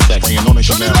smell of the sex. Praying on the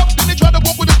Chanel. Turn it up, then they try to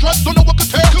walk with his trust, don't know what could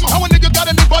tell. Come on, how a nigga got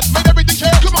in their butt, made everything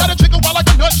share. Come on, had a chick while like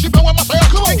a nut, she blowing my tail.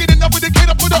 Can't get enough with the kid,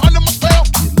 I put her under my spell.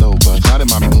 Get low, bud. Now that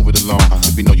mommy move it along.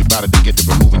 If you know you bout it, then get to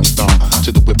removing your thumb. To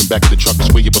the whip and back of the truck is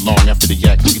where you belong. After the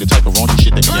yak, see the type of raunchy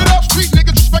shit that you turn it up, street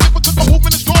niggas respect it because my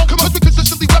movement is strong. Come on, we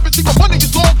consistently rapping, see my money is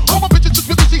long. All my bitches just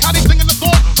really see how they singing the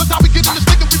song. Cause how we get in the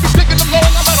stick and we be picking them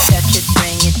long. I let them touch it,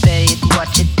 bring it, pay it,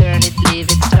 watch it, turn it,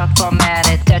 leave it, stop, format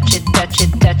it. Touch it,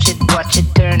 watch it,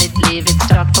 turn it, leave it,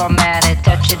 stop, format it.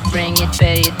 Touch it, bring it,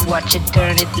 pay it, watch it,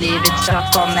 turn it, leave it,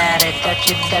 stop, format it. Touch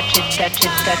it, touch it, touch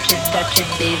it, touch it, touch it,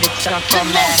 leave it, stop,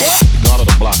 format it. God of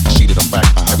the block, see that I'm back.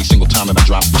 Every single time that I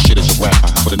drop, the shit is a rap.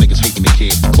 For the niggas hating the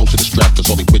kid, close to the strap, cause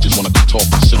all these bitches wanna come talk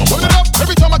and sit on my lap.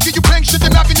 Every time I give you bang, shit, they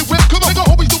knocking you whip. Come on, nigga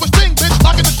always do his thing, bitch,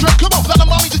 locking the strip. Come on, lot of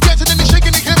mommies just dancing and they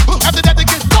shaking their hips. After that, they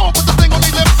get stoned with the thing on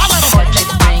their lip. I let them touch it,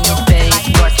 bring it, pay it,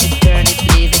 watch it, turn it,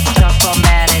 leave it, stop,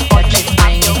 format it. Touch it,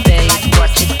 bring it, pay it,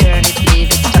 watch it, turn it, leave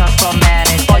it, stop, format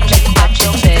it. Touch it,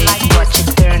 pay it, watch it,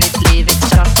 turn it, leave it,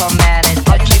 stop, format it.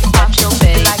 Touch it,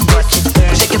 pay it, watch it,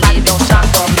 turn it, leave it, stop,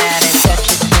 format it. Touch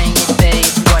it, bring it, pay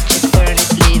it, watch it, turn it,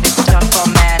 leave it, stop,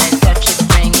 format it. Touch it,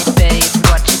 bring it, pay it,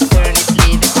 watch it, turn it,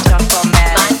 leave it, stop,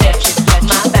 format it. Touch it,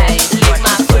 pay it,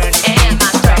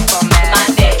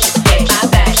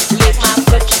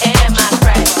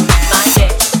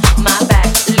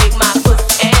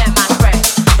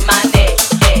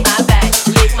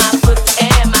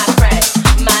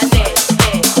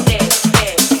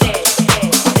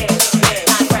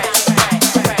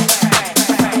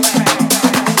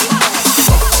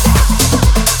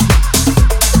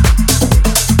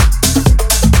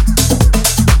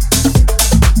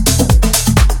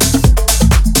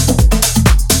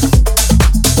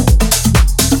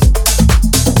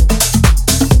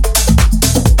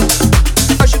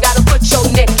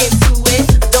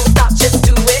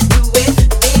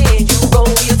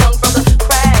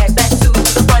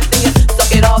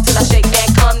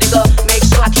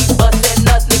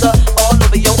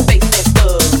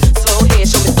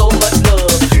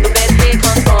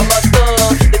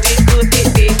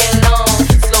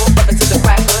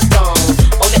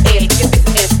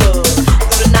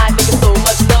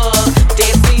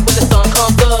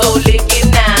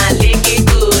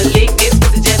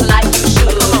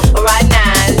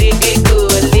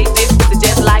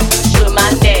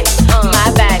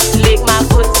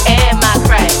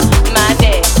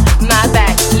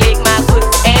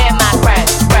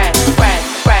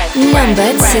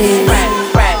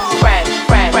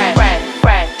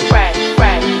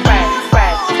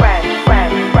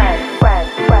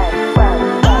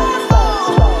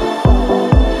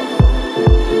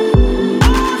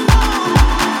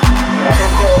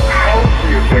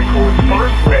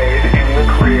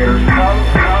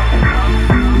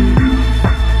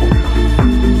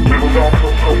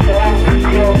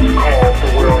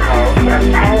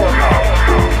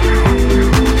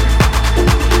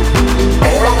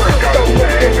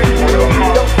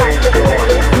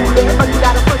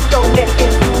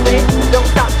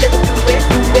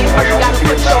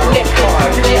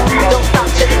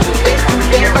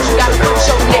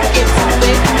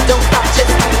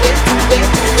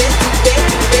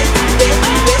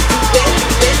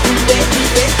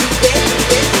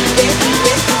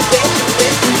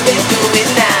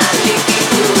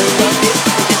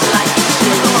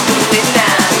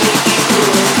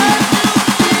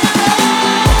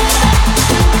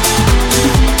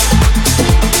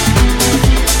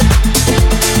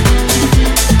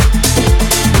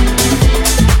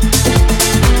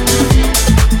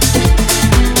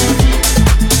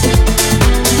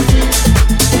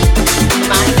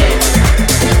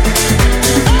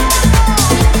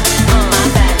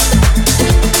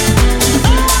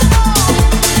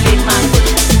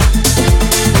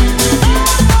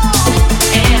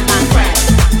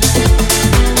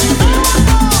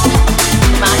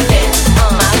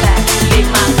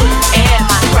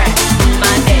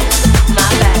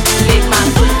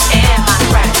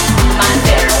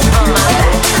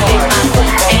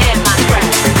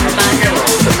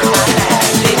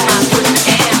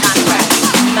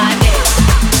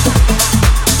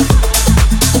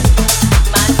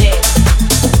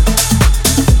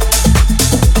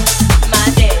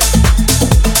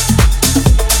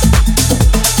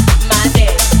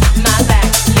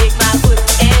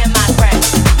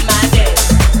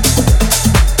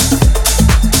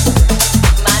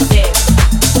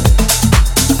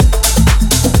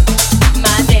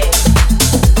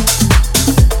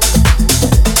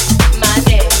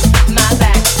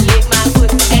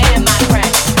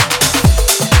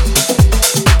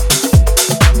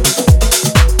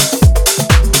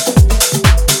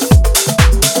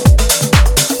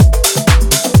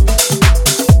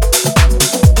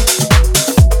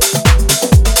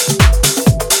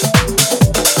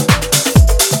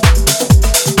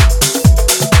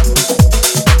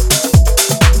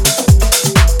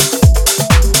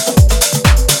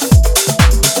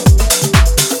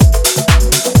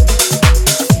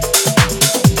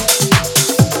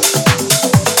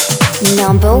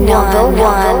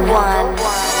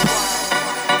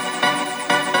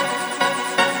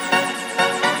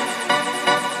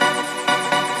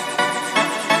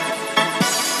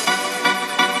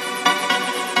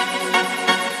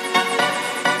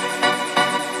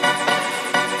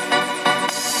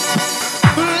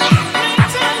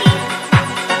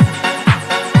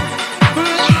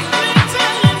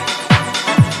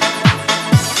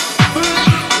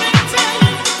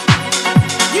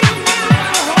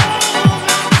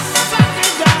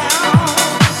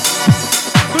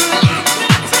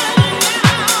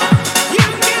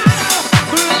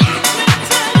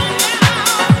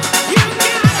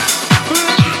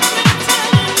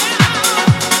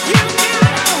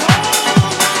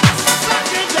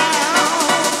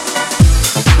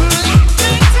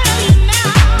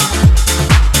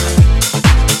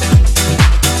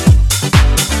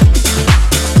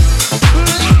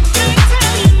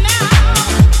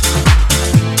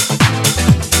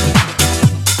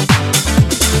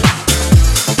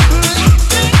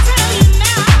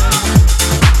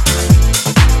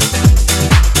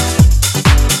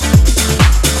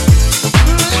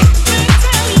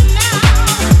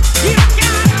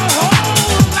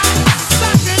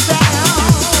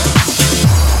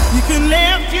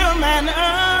 lift your man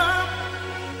up,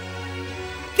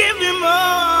 give him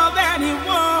all that he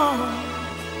wants.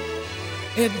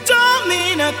 It don't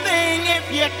mean a thing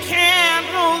if you can't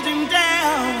hold him down.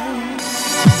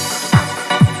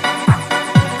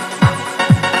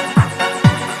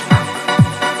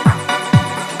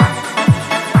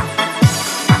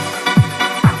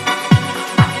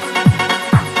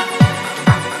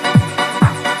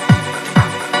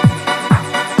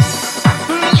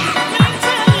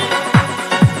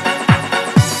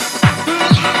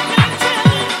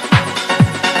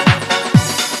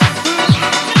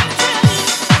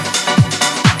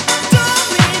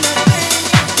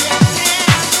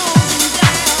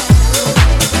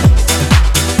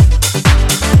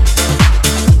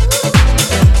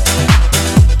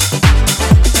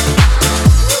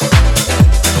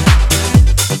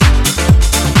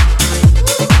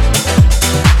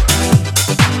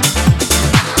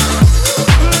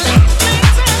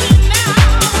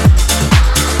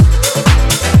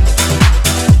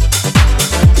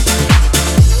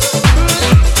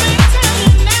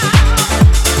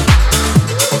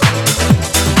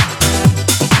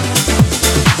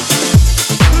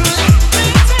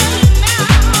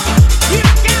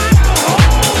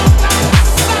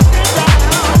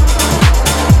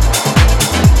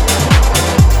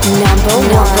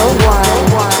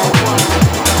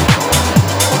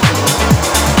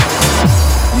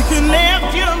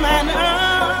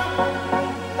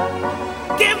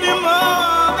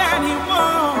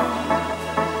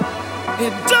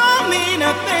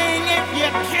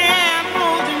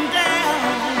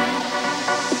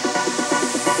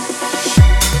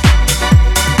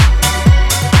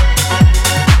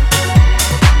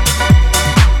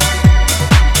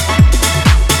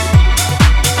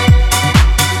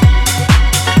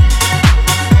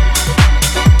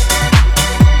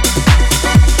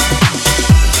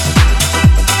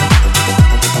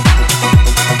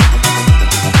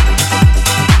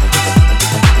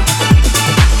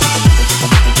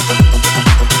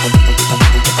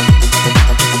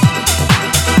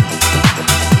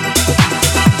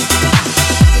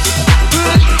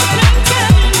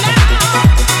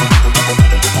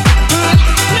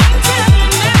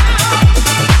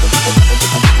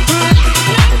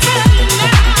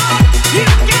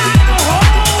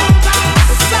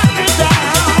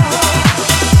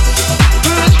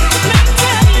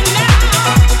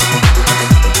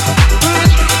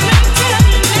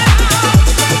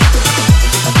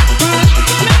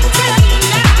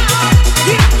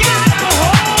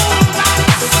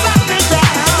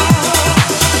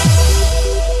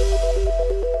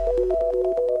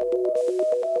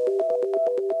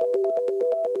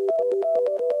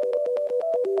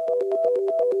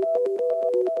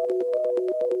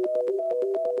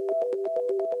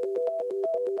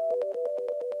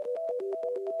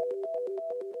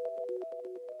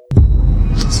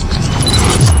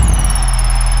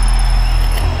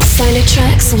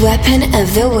 Solartrack's Weapon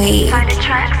of the Week.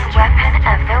 Solartrack's Weapon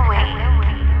of the Week.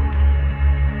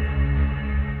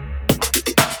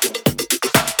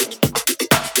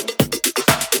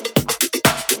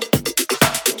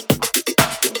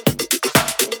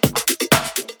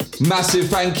 Massive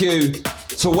thank you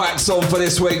to Waxon for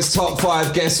this week's top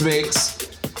 5 guest mix.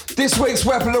 This week's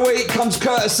Weapon of the Week comes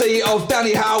courtesy of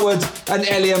Danny Howard and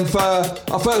Elian Fur.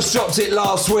 I first dropped it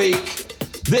last week.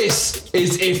 This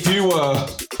is If You Were.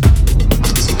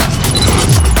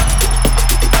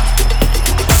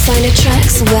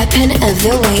 Solartrack's Weapon of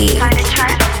the Week.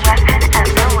 Solartrack's Weapon of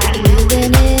the Week.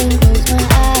 Moving in, close my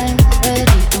eyes,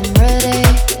 ready, I'm ready.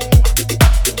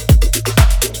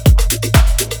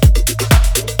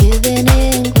 Giving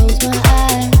in, close my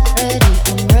eyes, ready,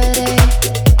 I'm ready.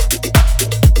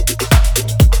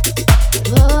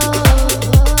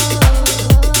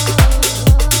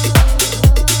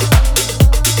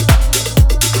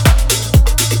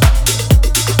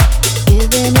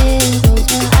 Giving in, close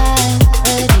my eyes,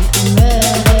 ready, I'm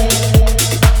ready.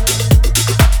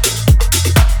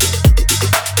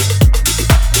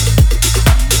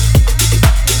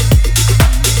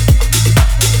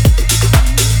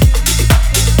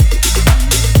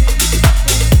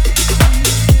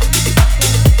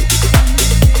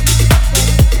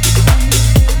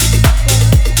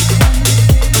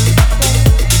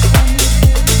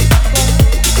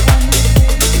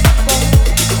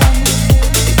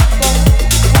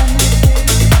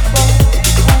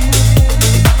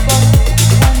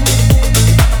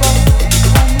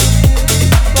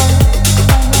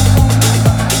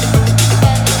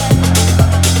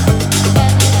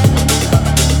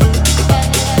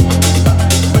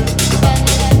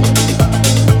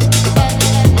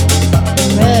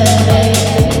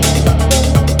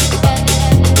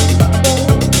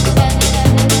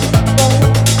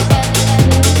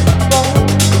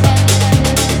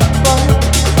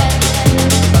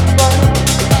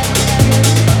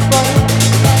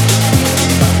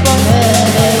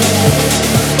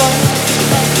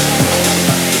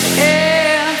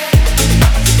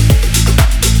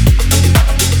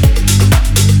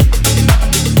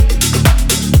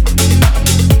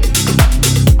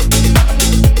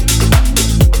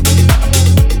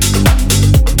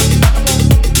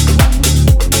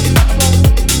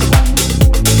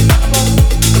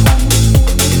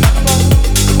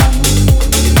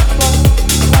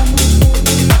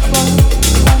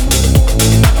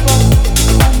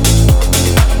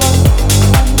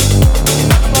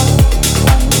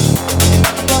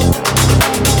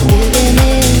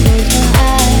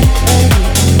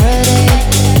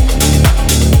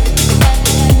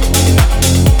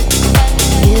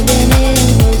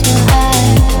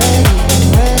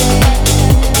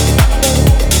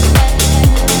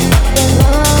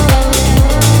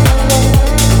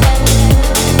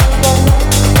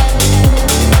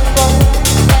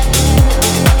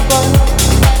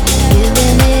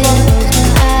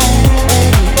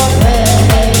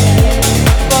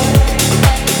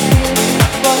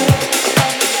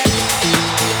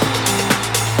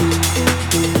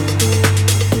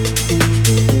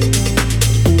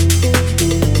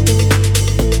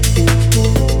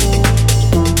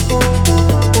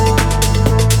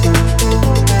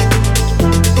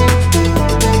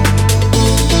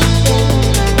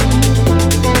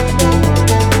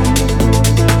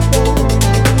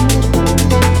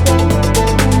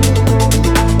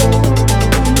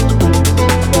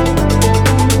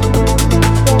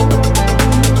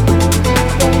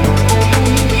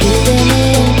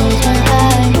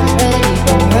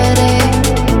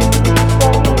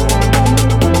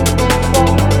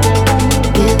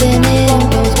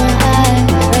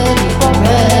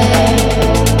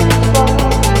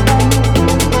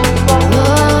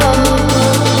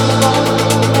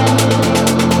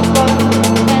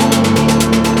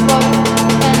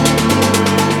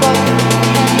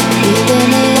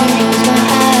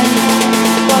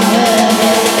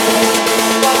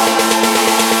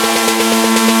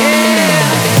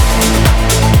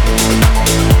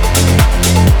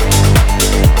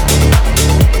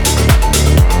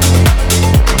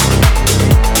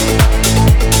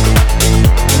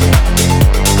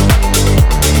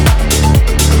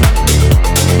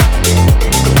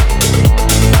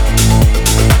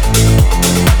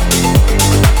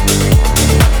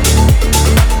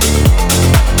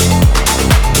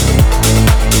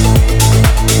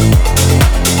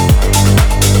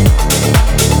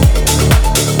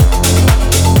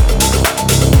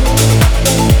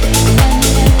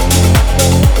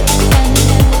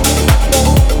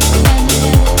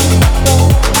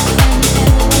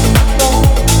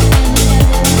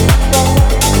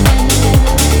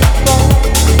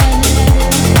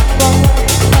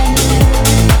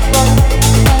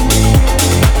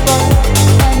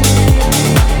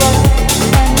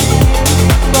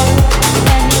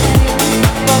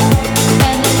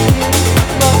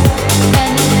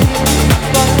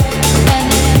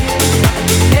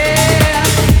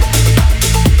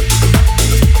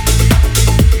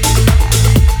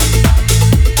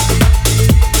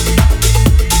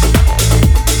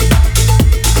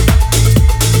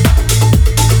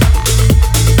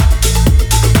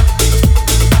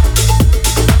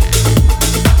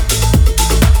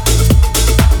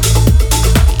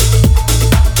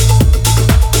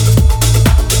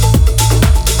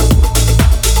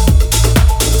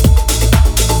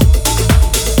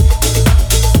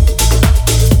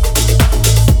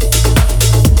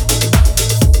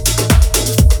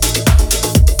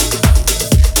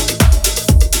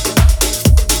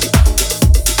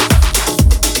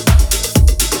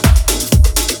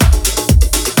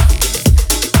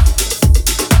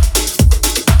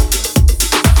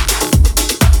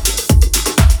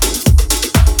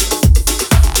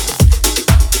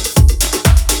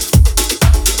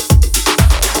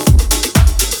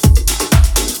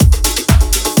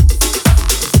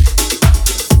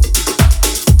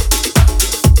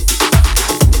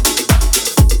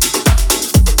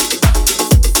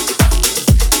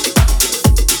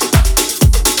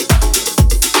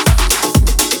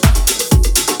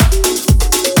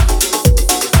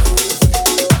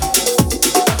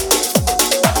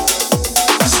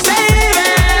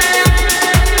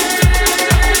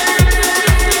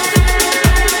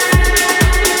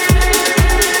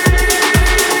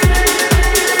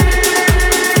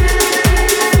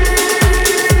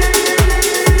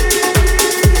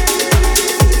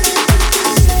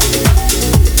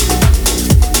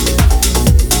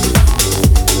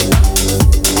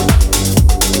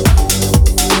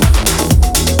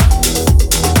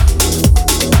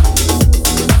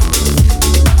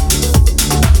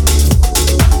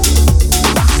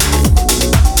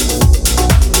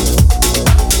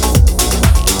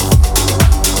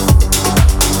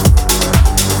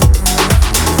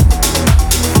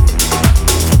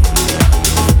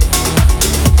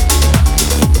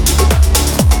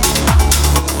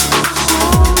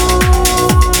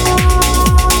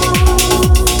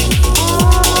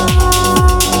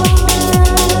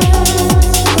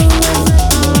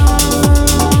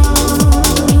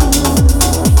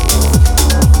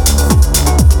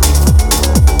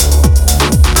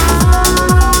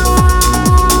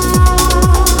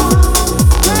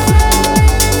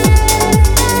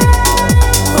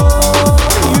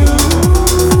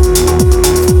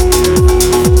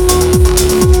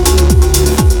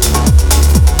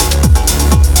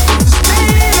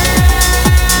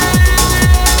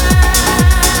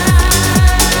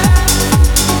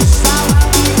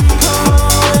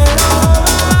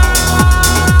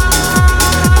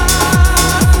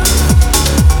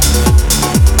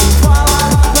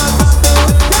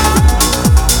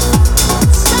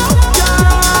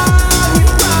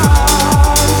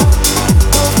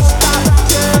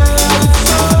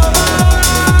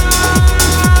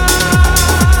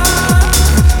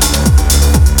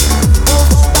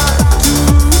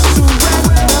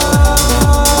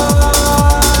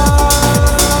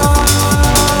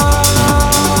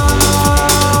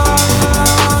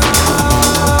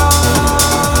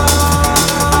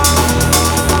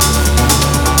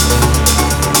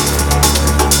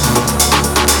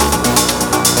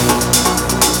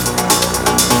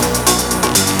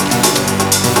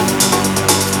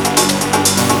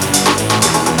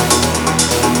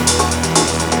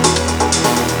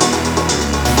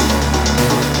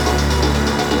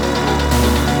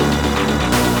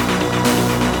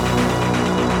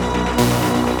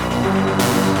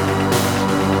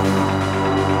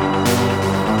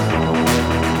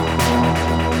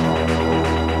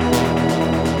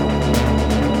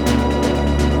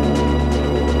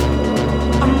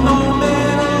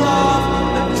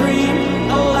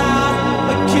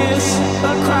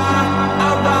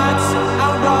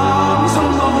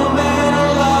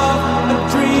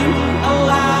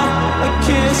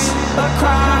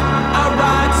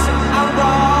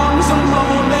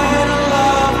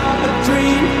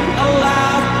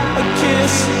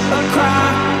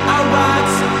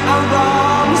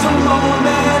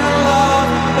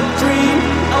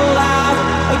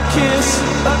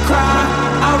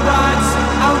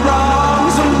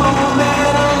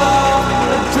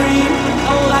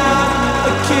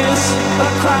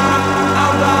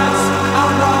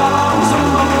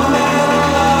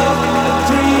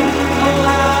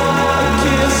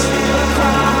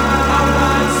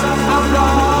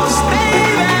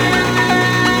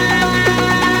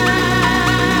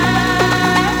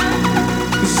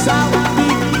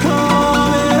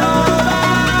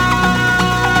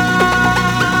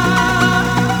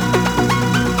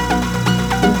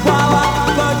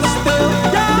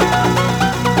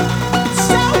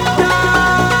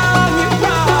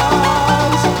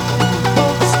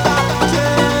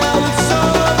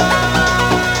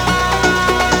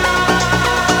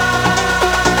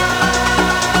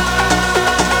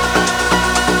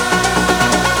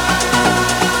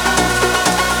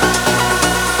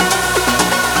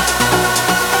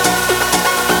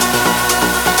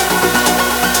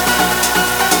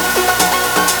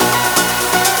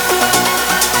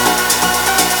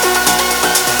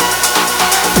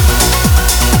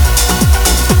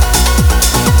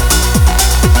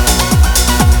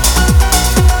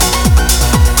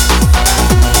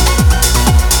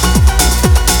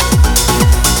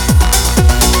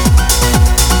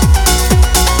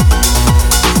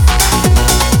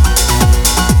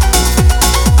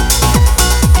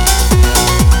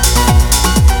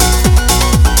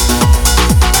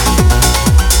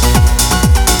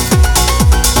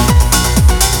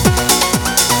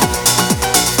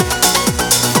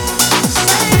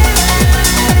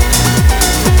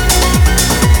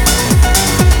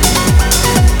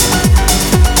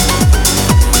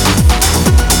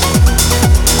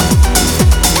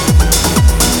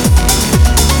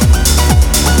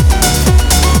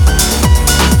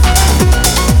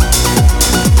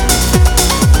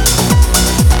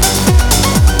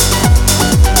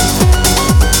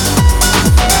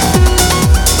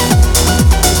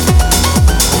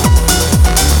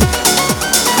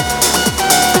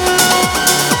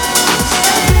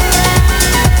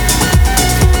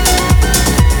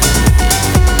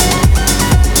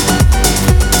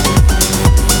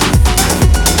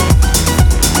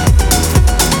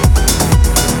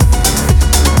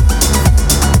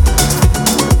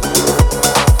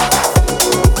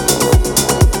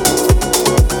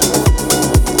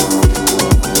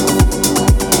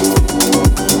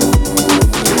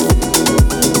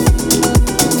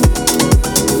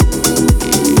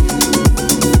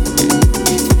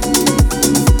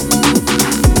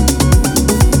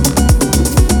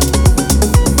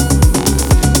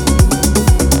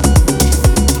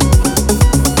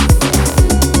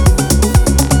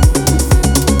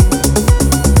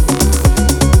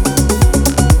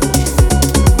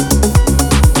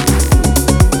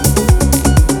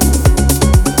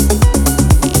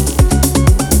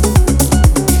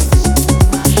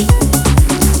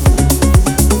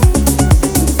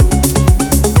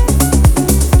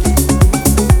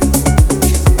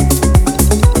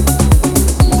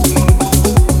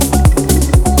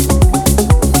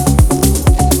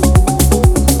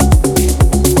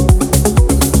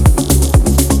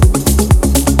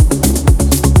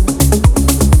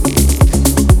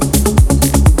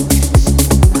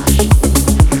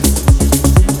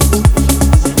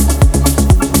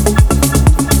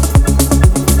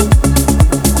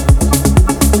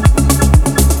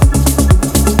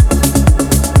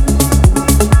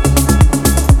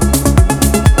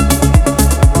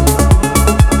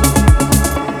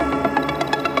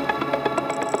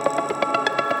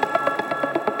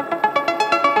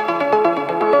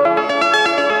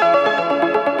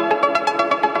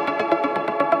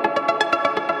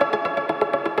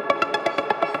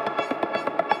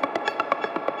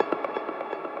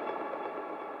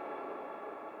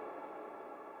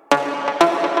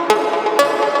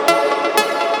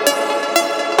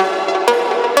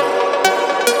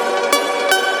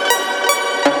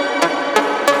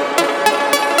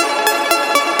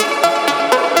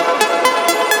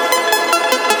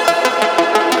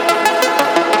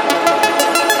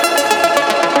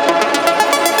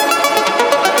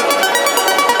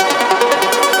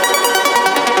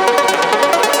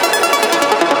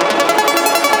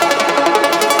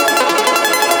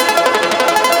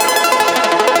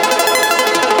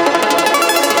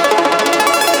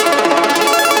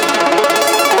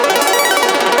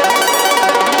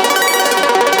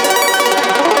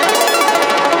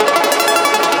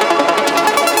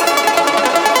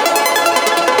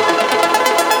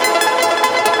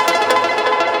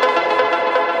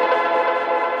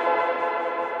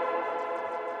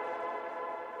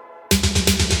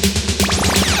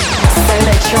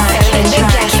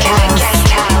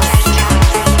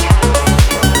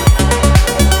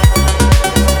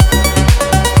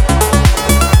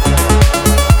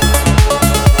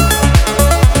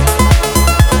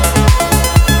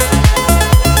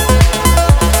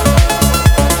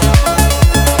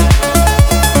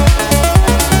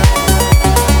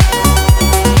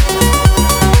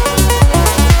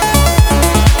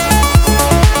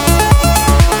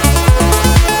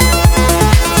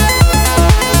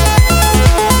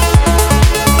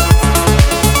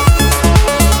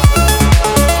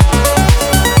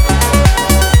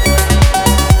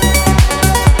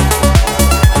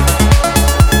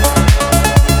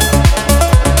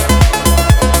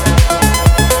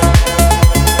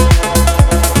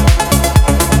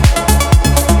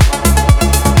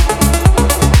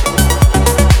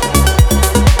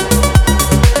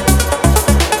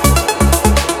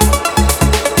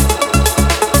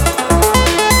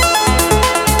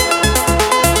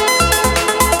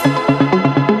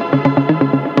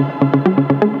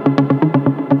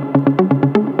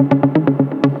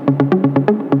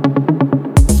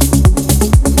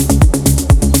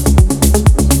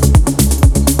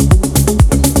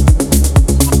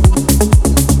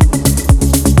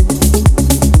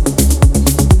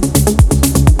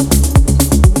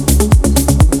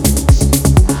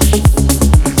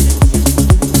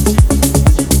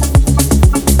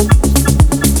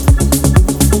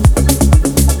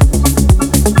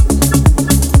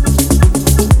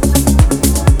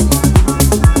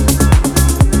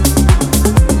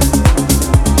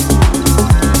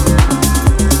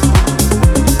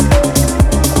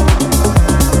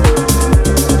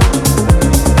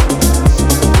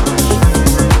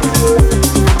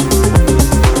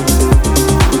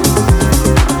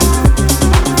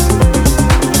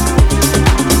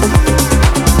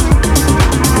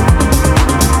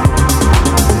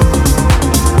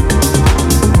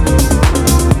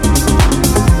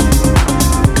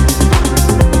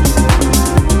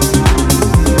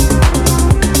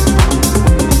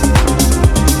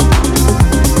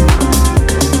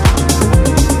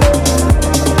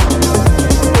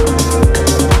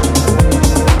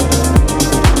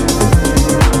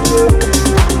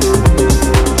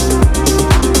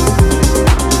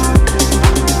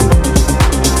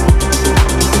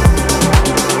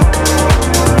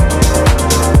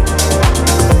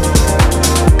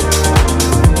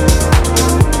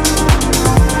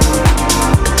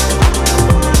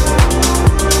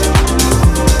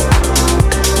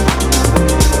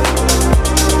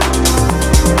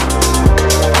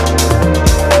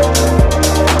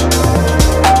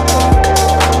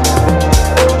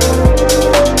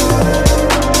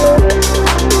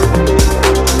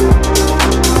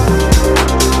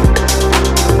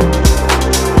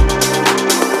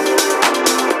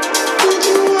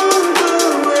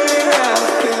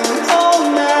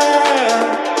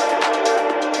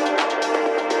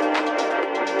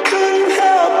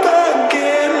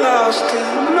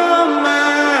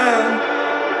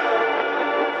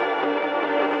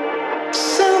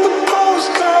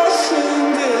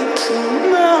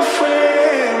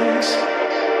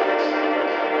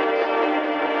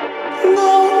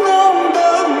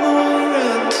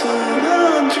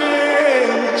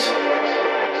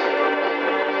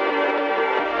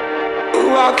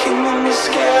 Walking on the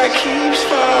sky keeps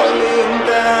falling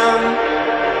down.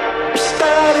 I'm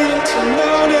starting to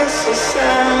notice a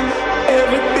sound.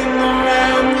 Everything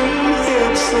around me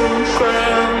hits the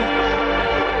ground,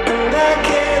 and I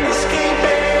can't escape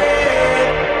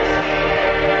it.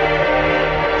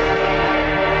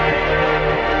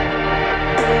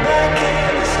 And I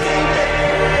can't escape it.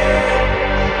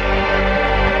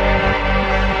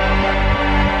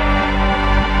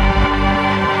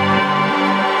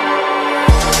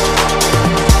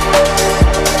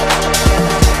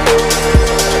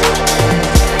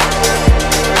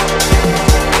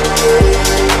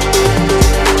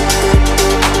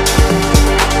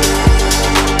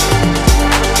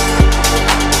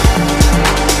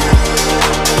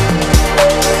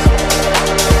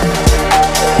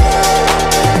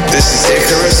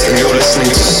 And you're listening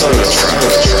to Solar Track.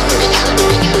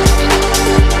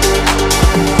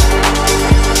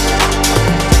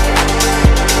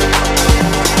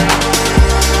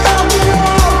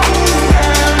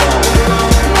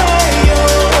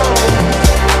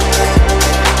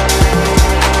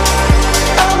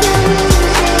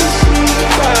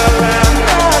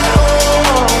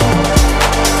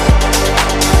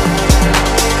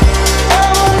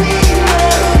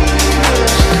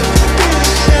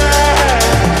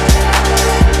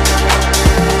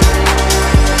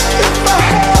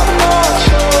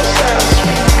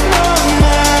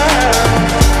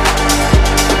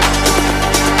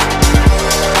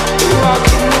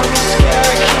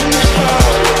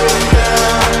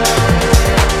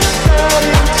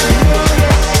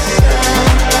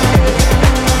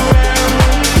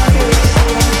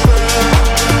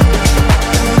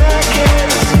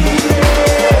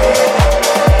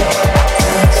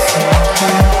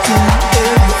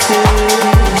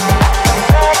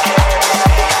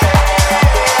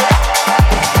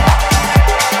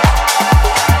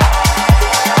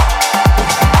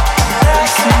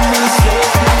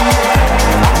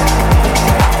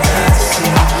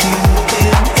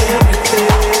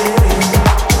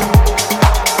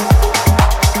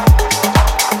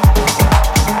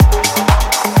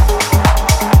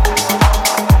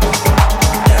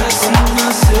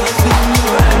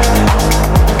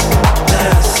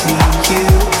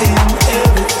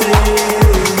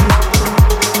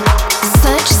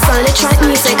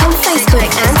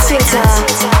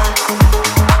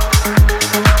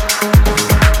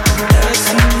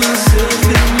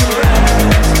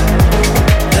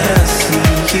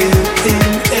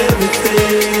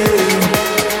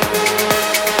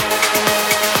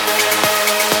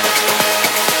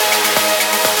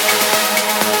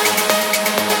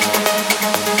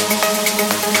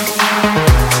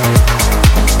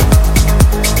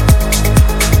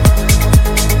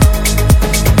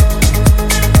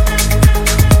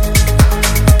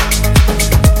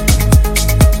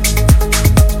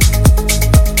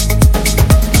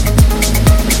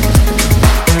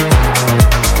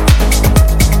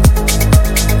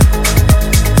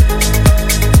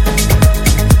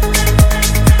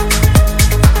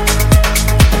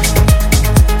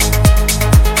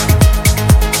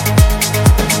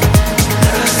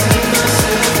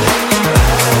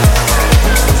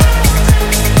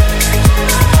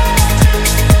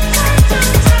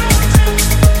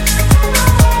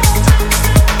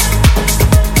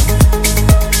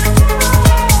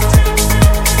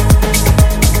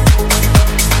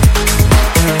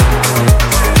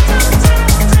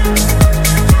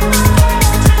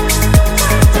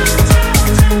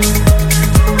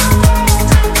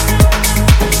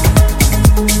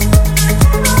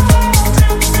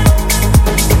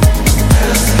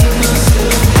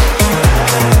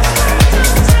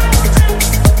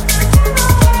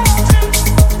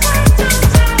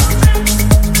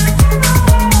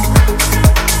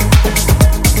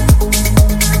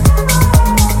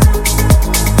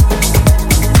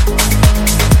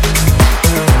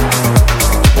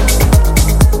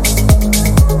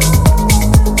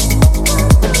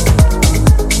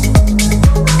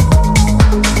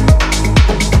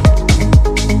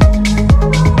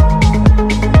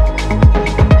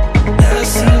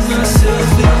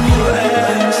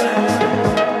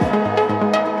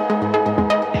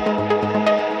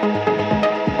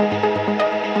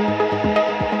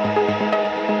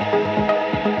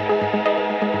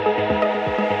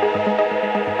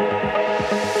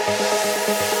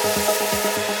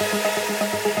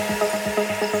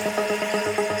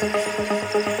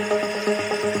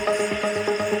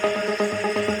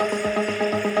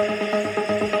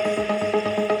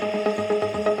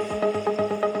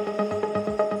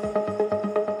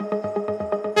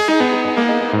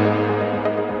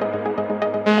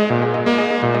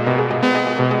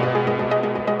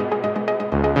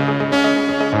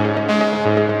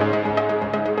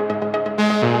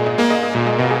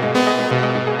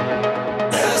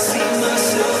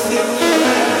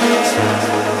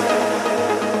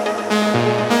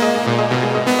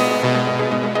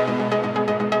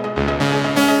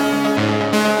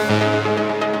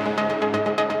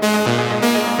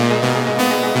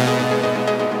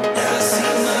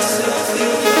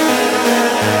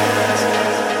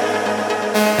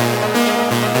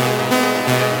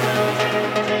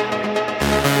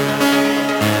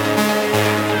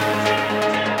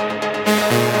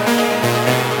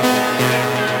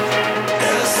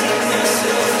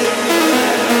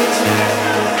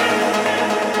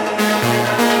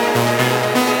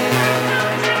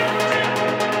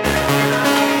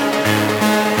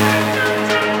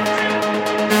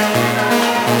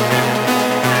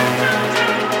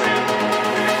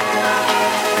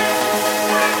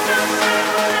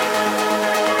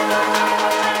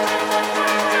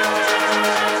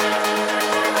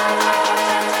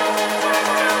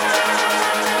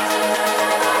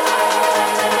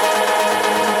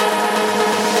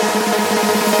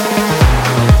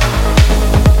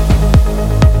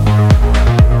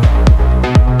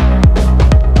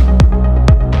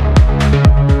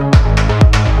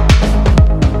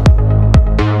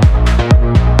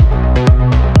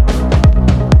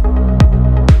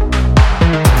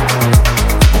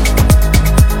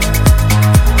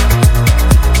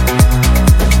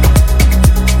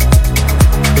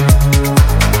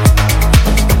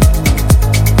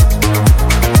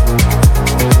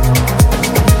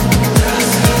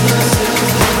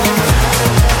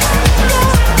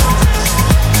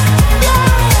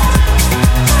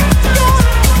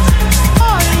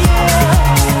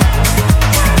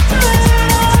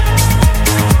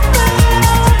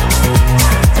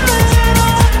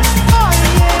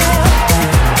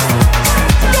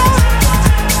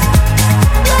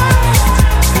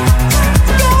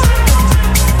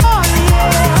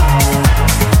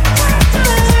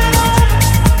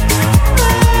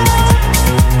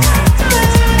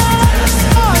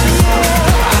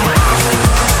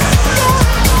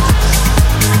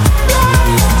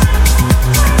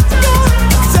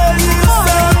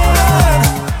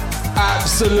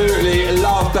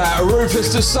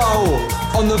 Mr. Soul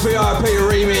on the VIP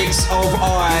remix of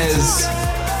Eyes.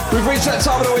 We've reached that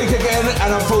time of the week again,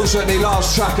 and unfortunately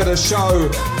last track of the show,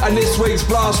 and this week's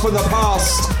Blast from the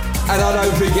Past, and I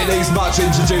don't think it needs much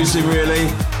introducing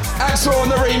really. Waxon on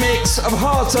the remix of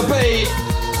Hard to Beat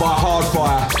by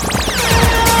Hardfire.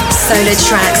 Solar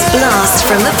Tracks Blast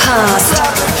from the Past.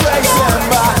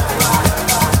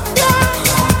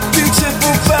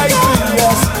 Beautiful baby,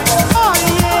 yes. Oh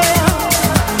yeah.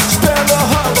 Spend the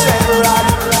whole day right.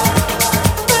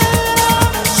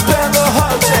 Spend the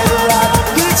whole day right.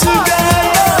 Get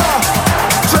together.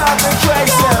 Drive me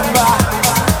crazy, man.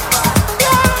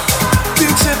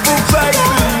 Beautiful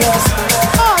baby, yes.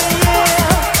 Oh yeah.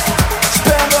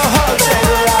 Spend the whole day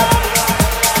right.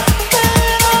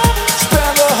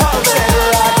 Spend the whole day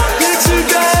right. Get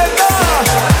together.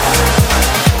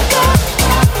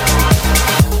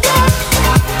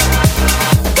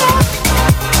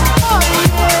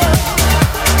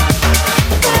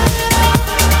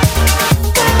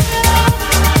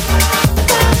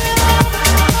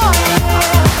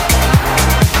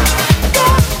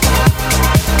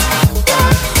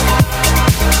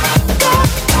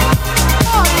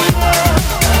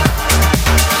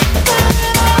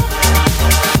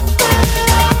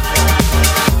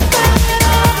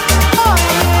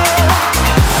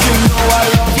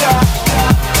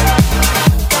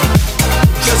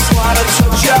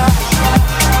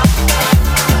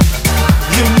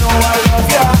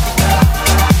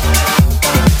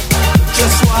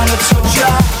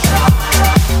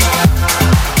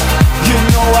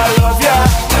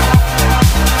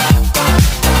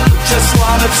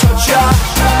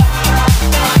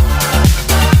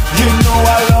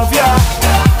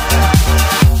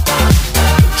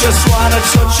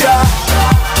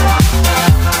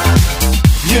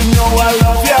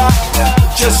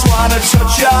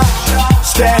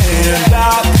 Stand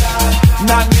up,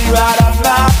 knock me right off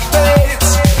my feet.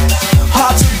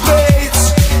 Hard to beat,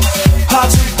 hard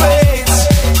to beat,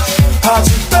 hard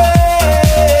to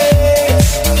beat.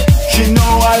 You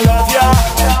know I love ya,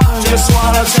 just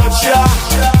wanna touch ya.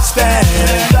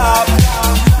 Stand up,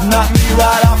 knock me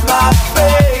right off my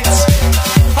feet.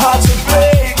 Hard to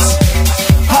beat,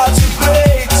 hard to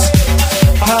beat,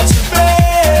 hard to beat.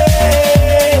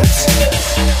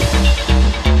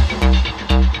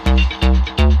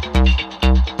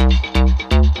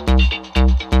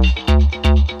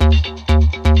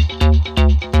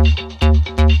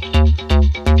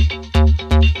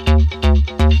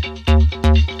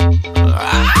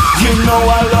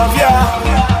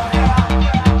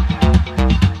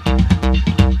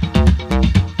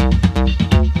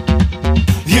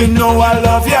 You know I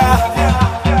love ya.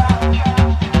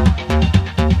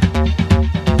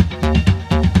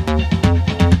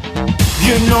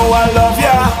 You know I love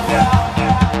ya.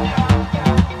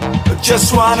 I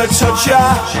just wanna touch ya.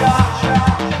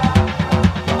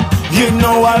 You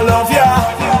know I love ya.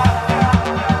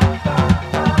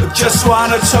 I just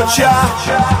wanna touch ya.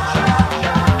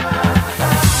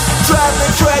 Drive me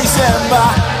crazy, my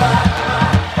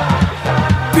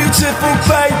beautiful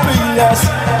baby, yes.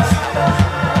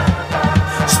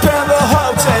 Spend the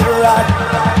whole day right.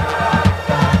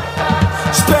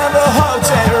 Spend the whole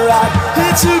day right.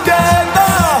 Here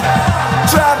together.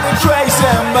 Drive me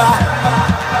crazy, my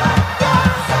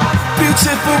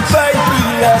beautiful baby,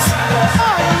 yes.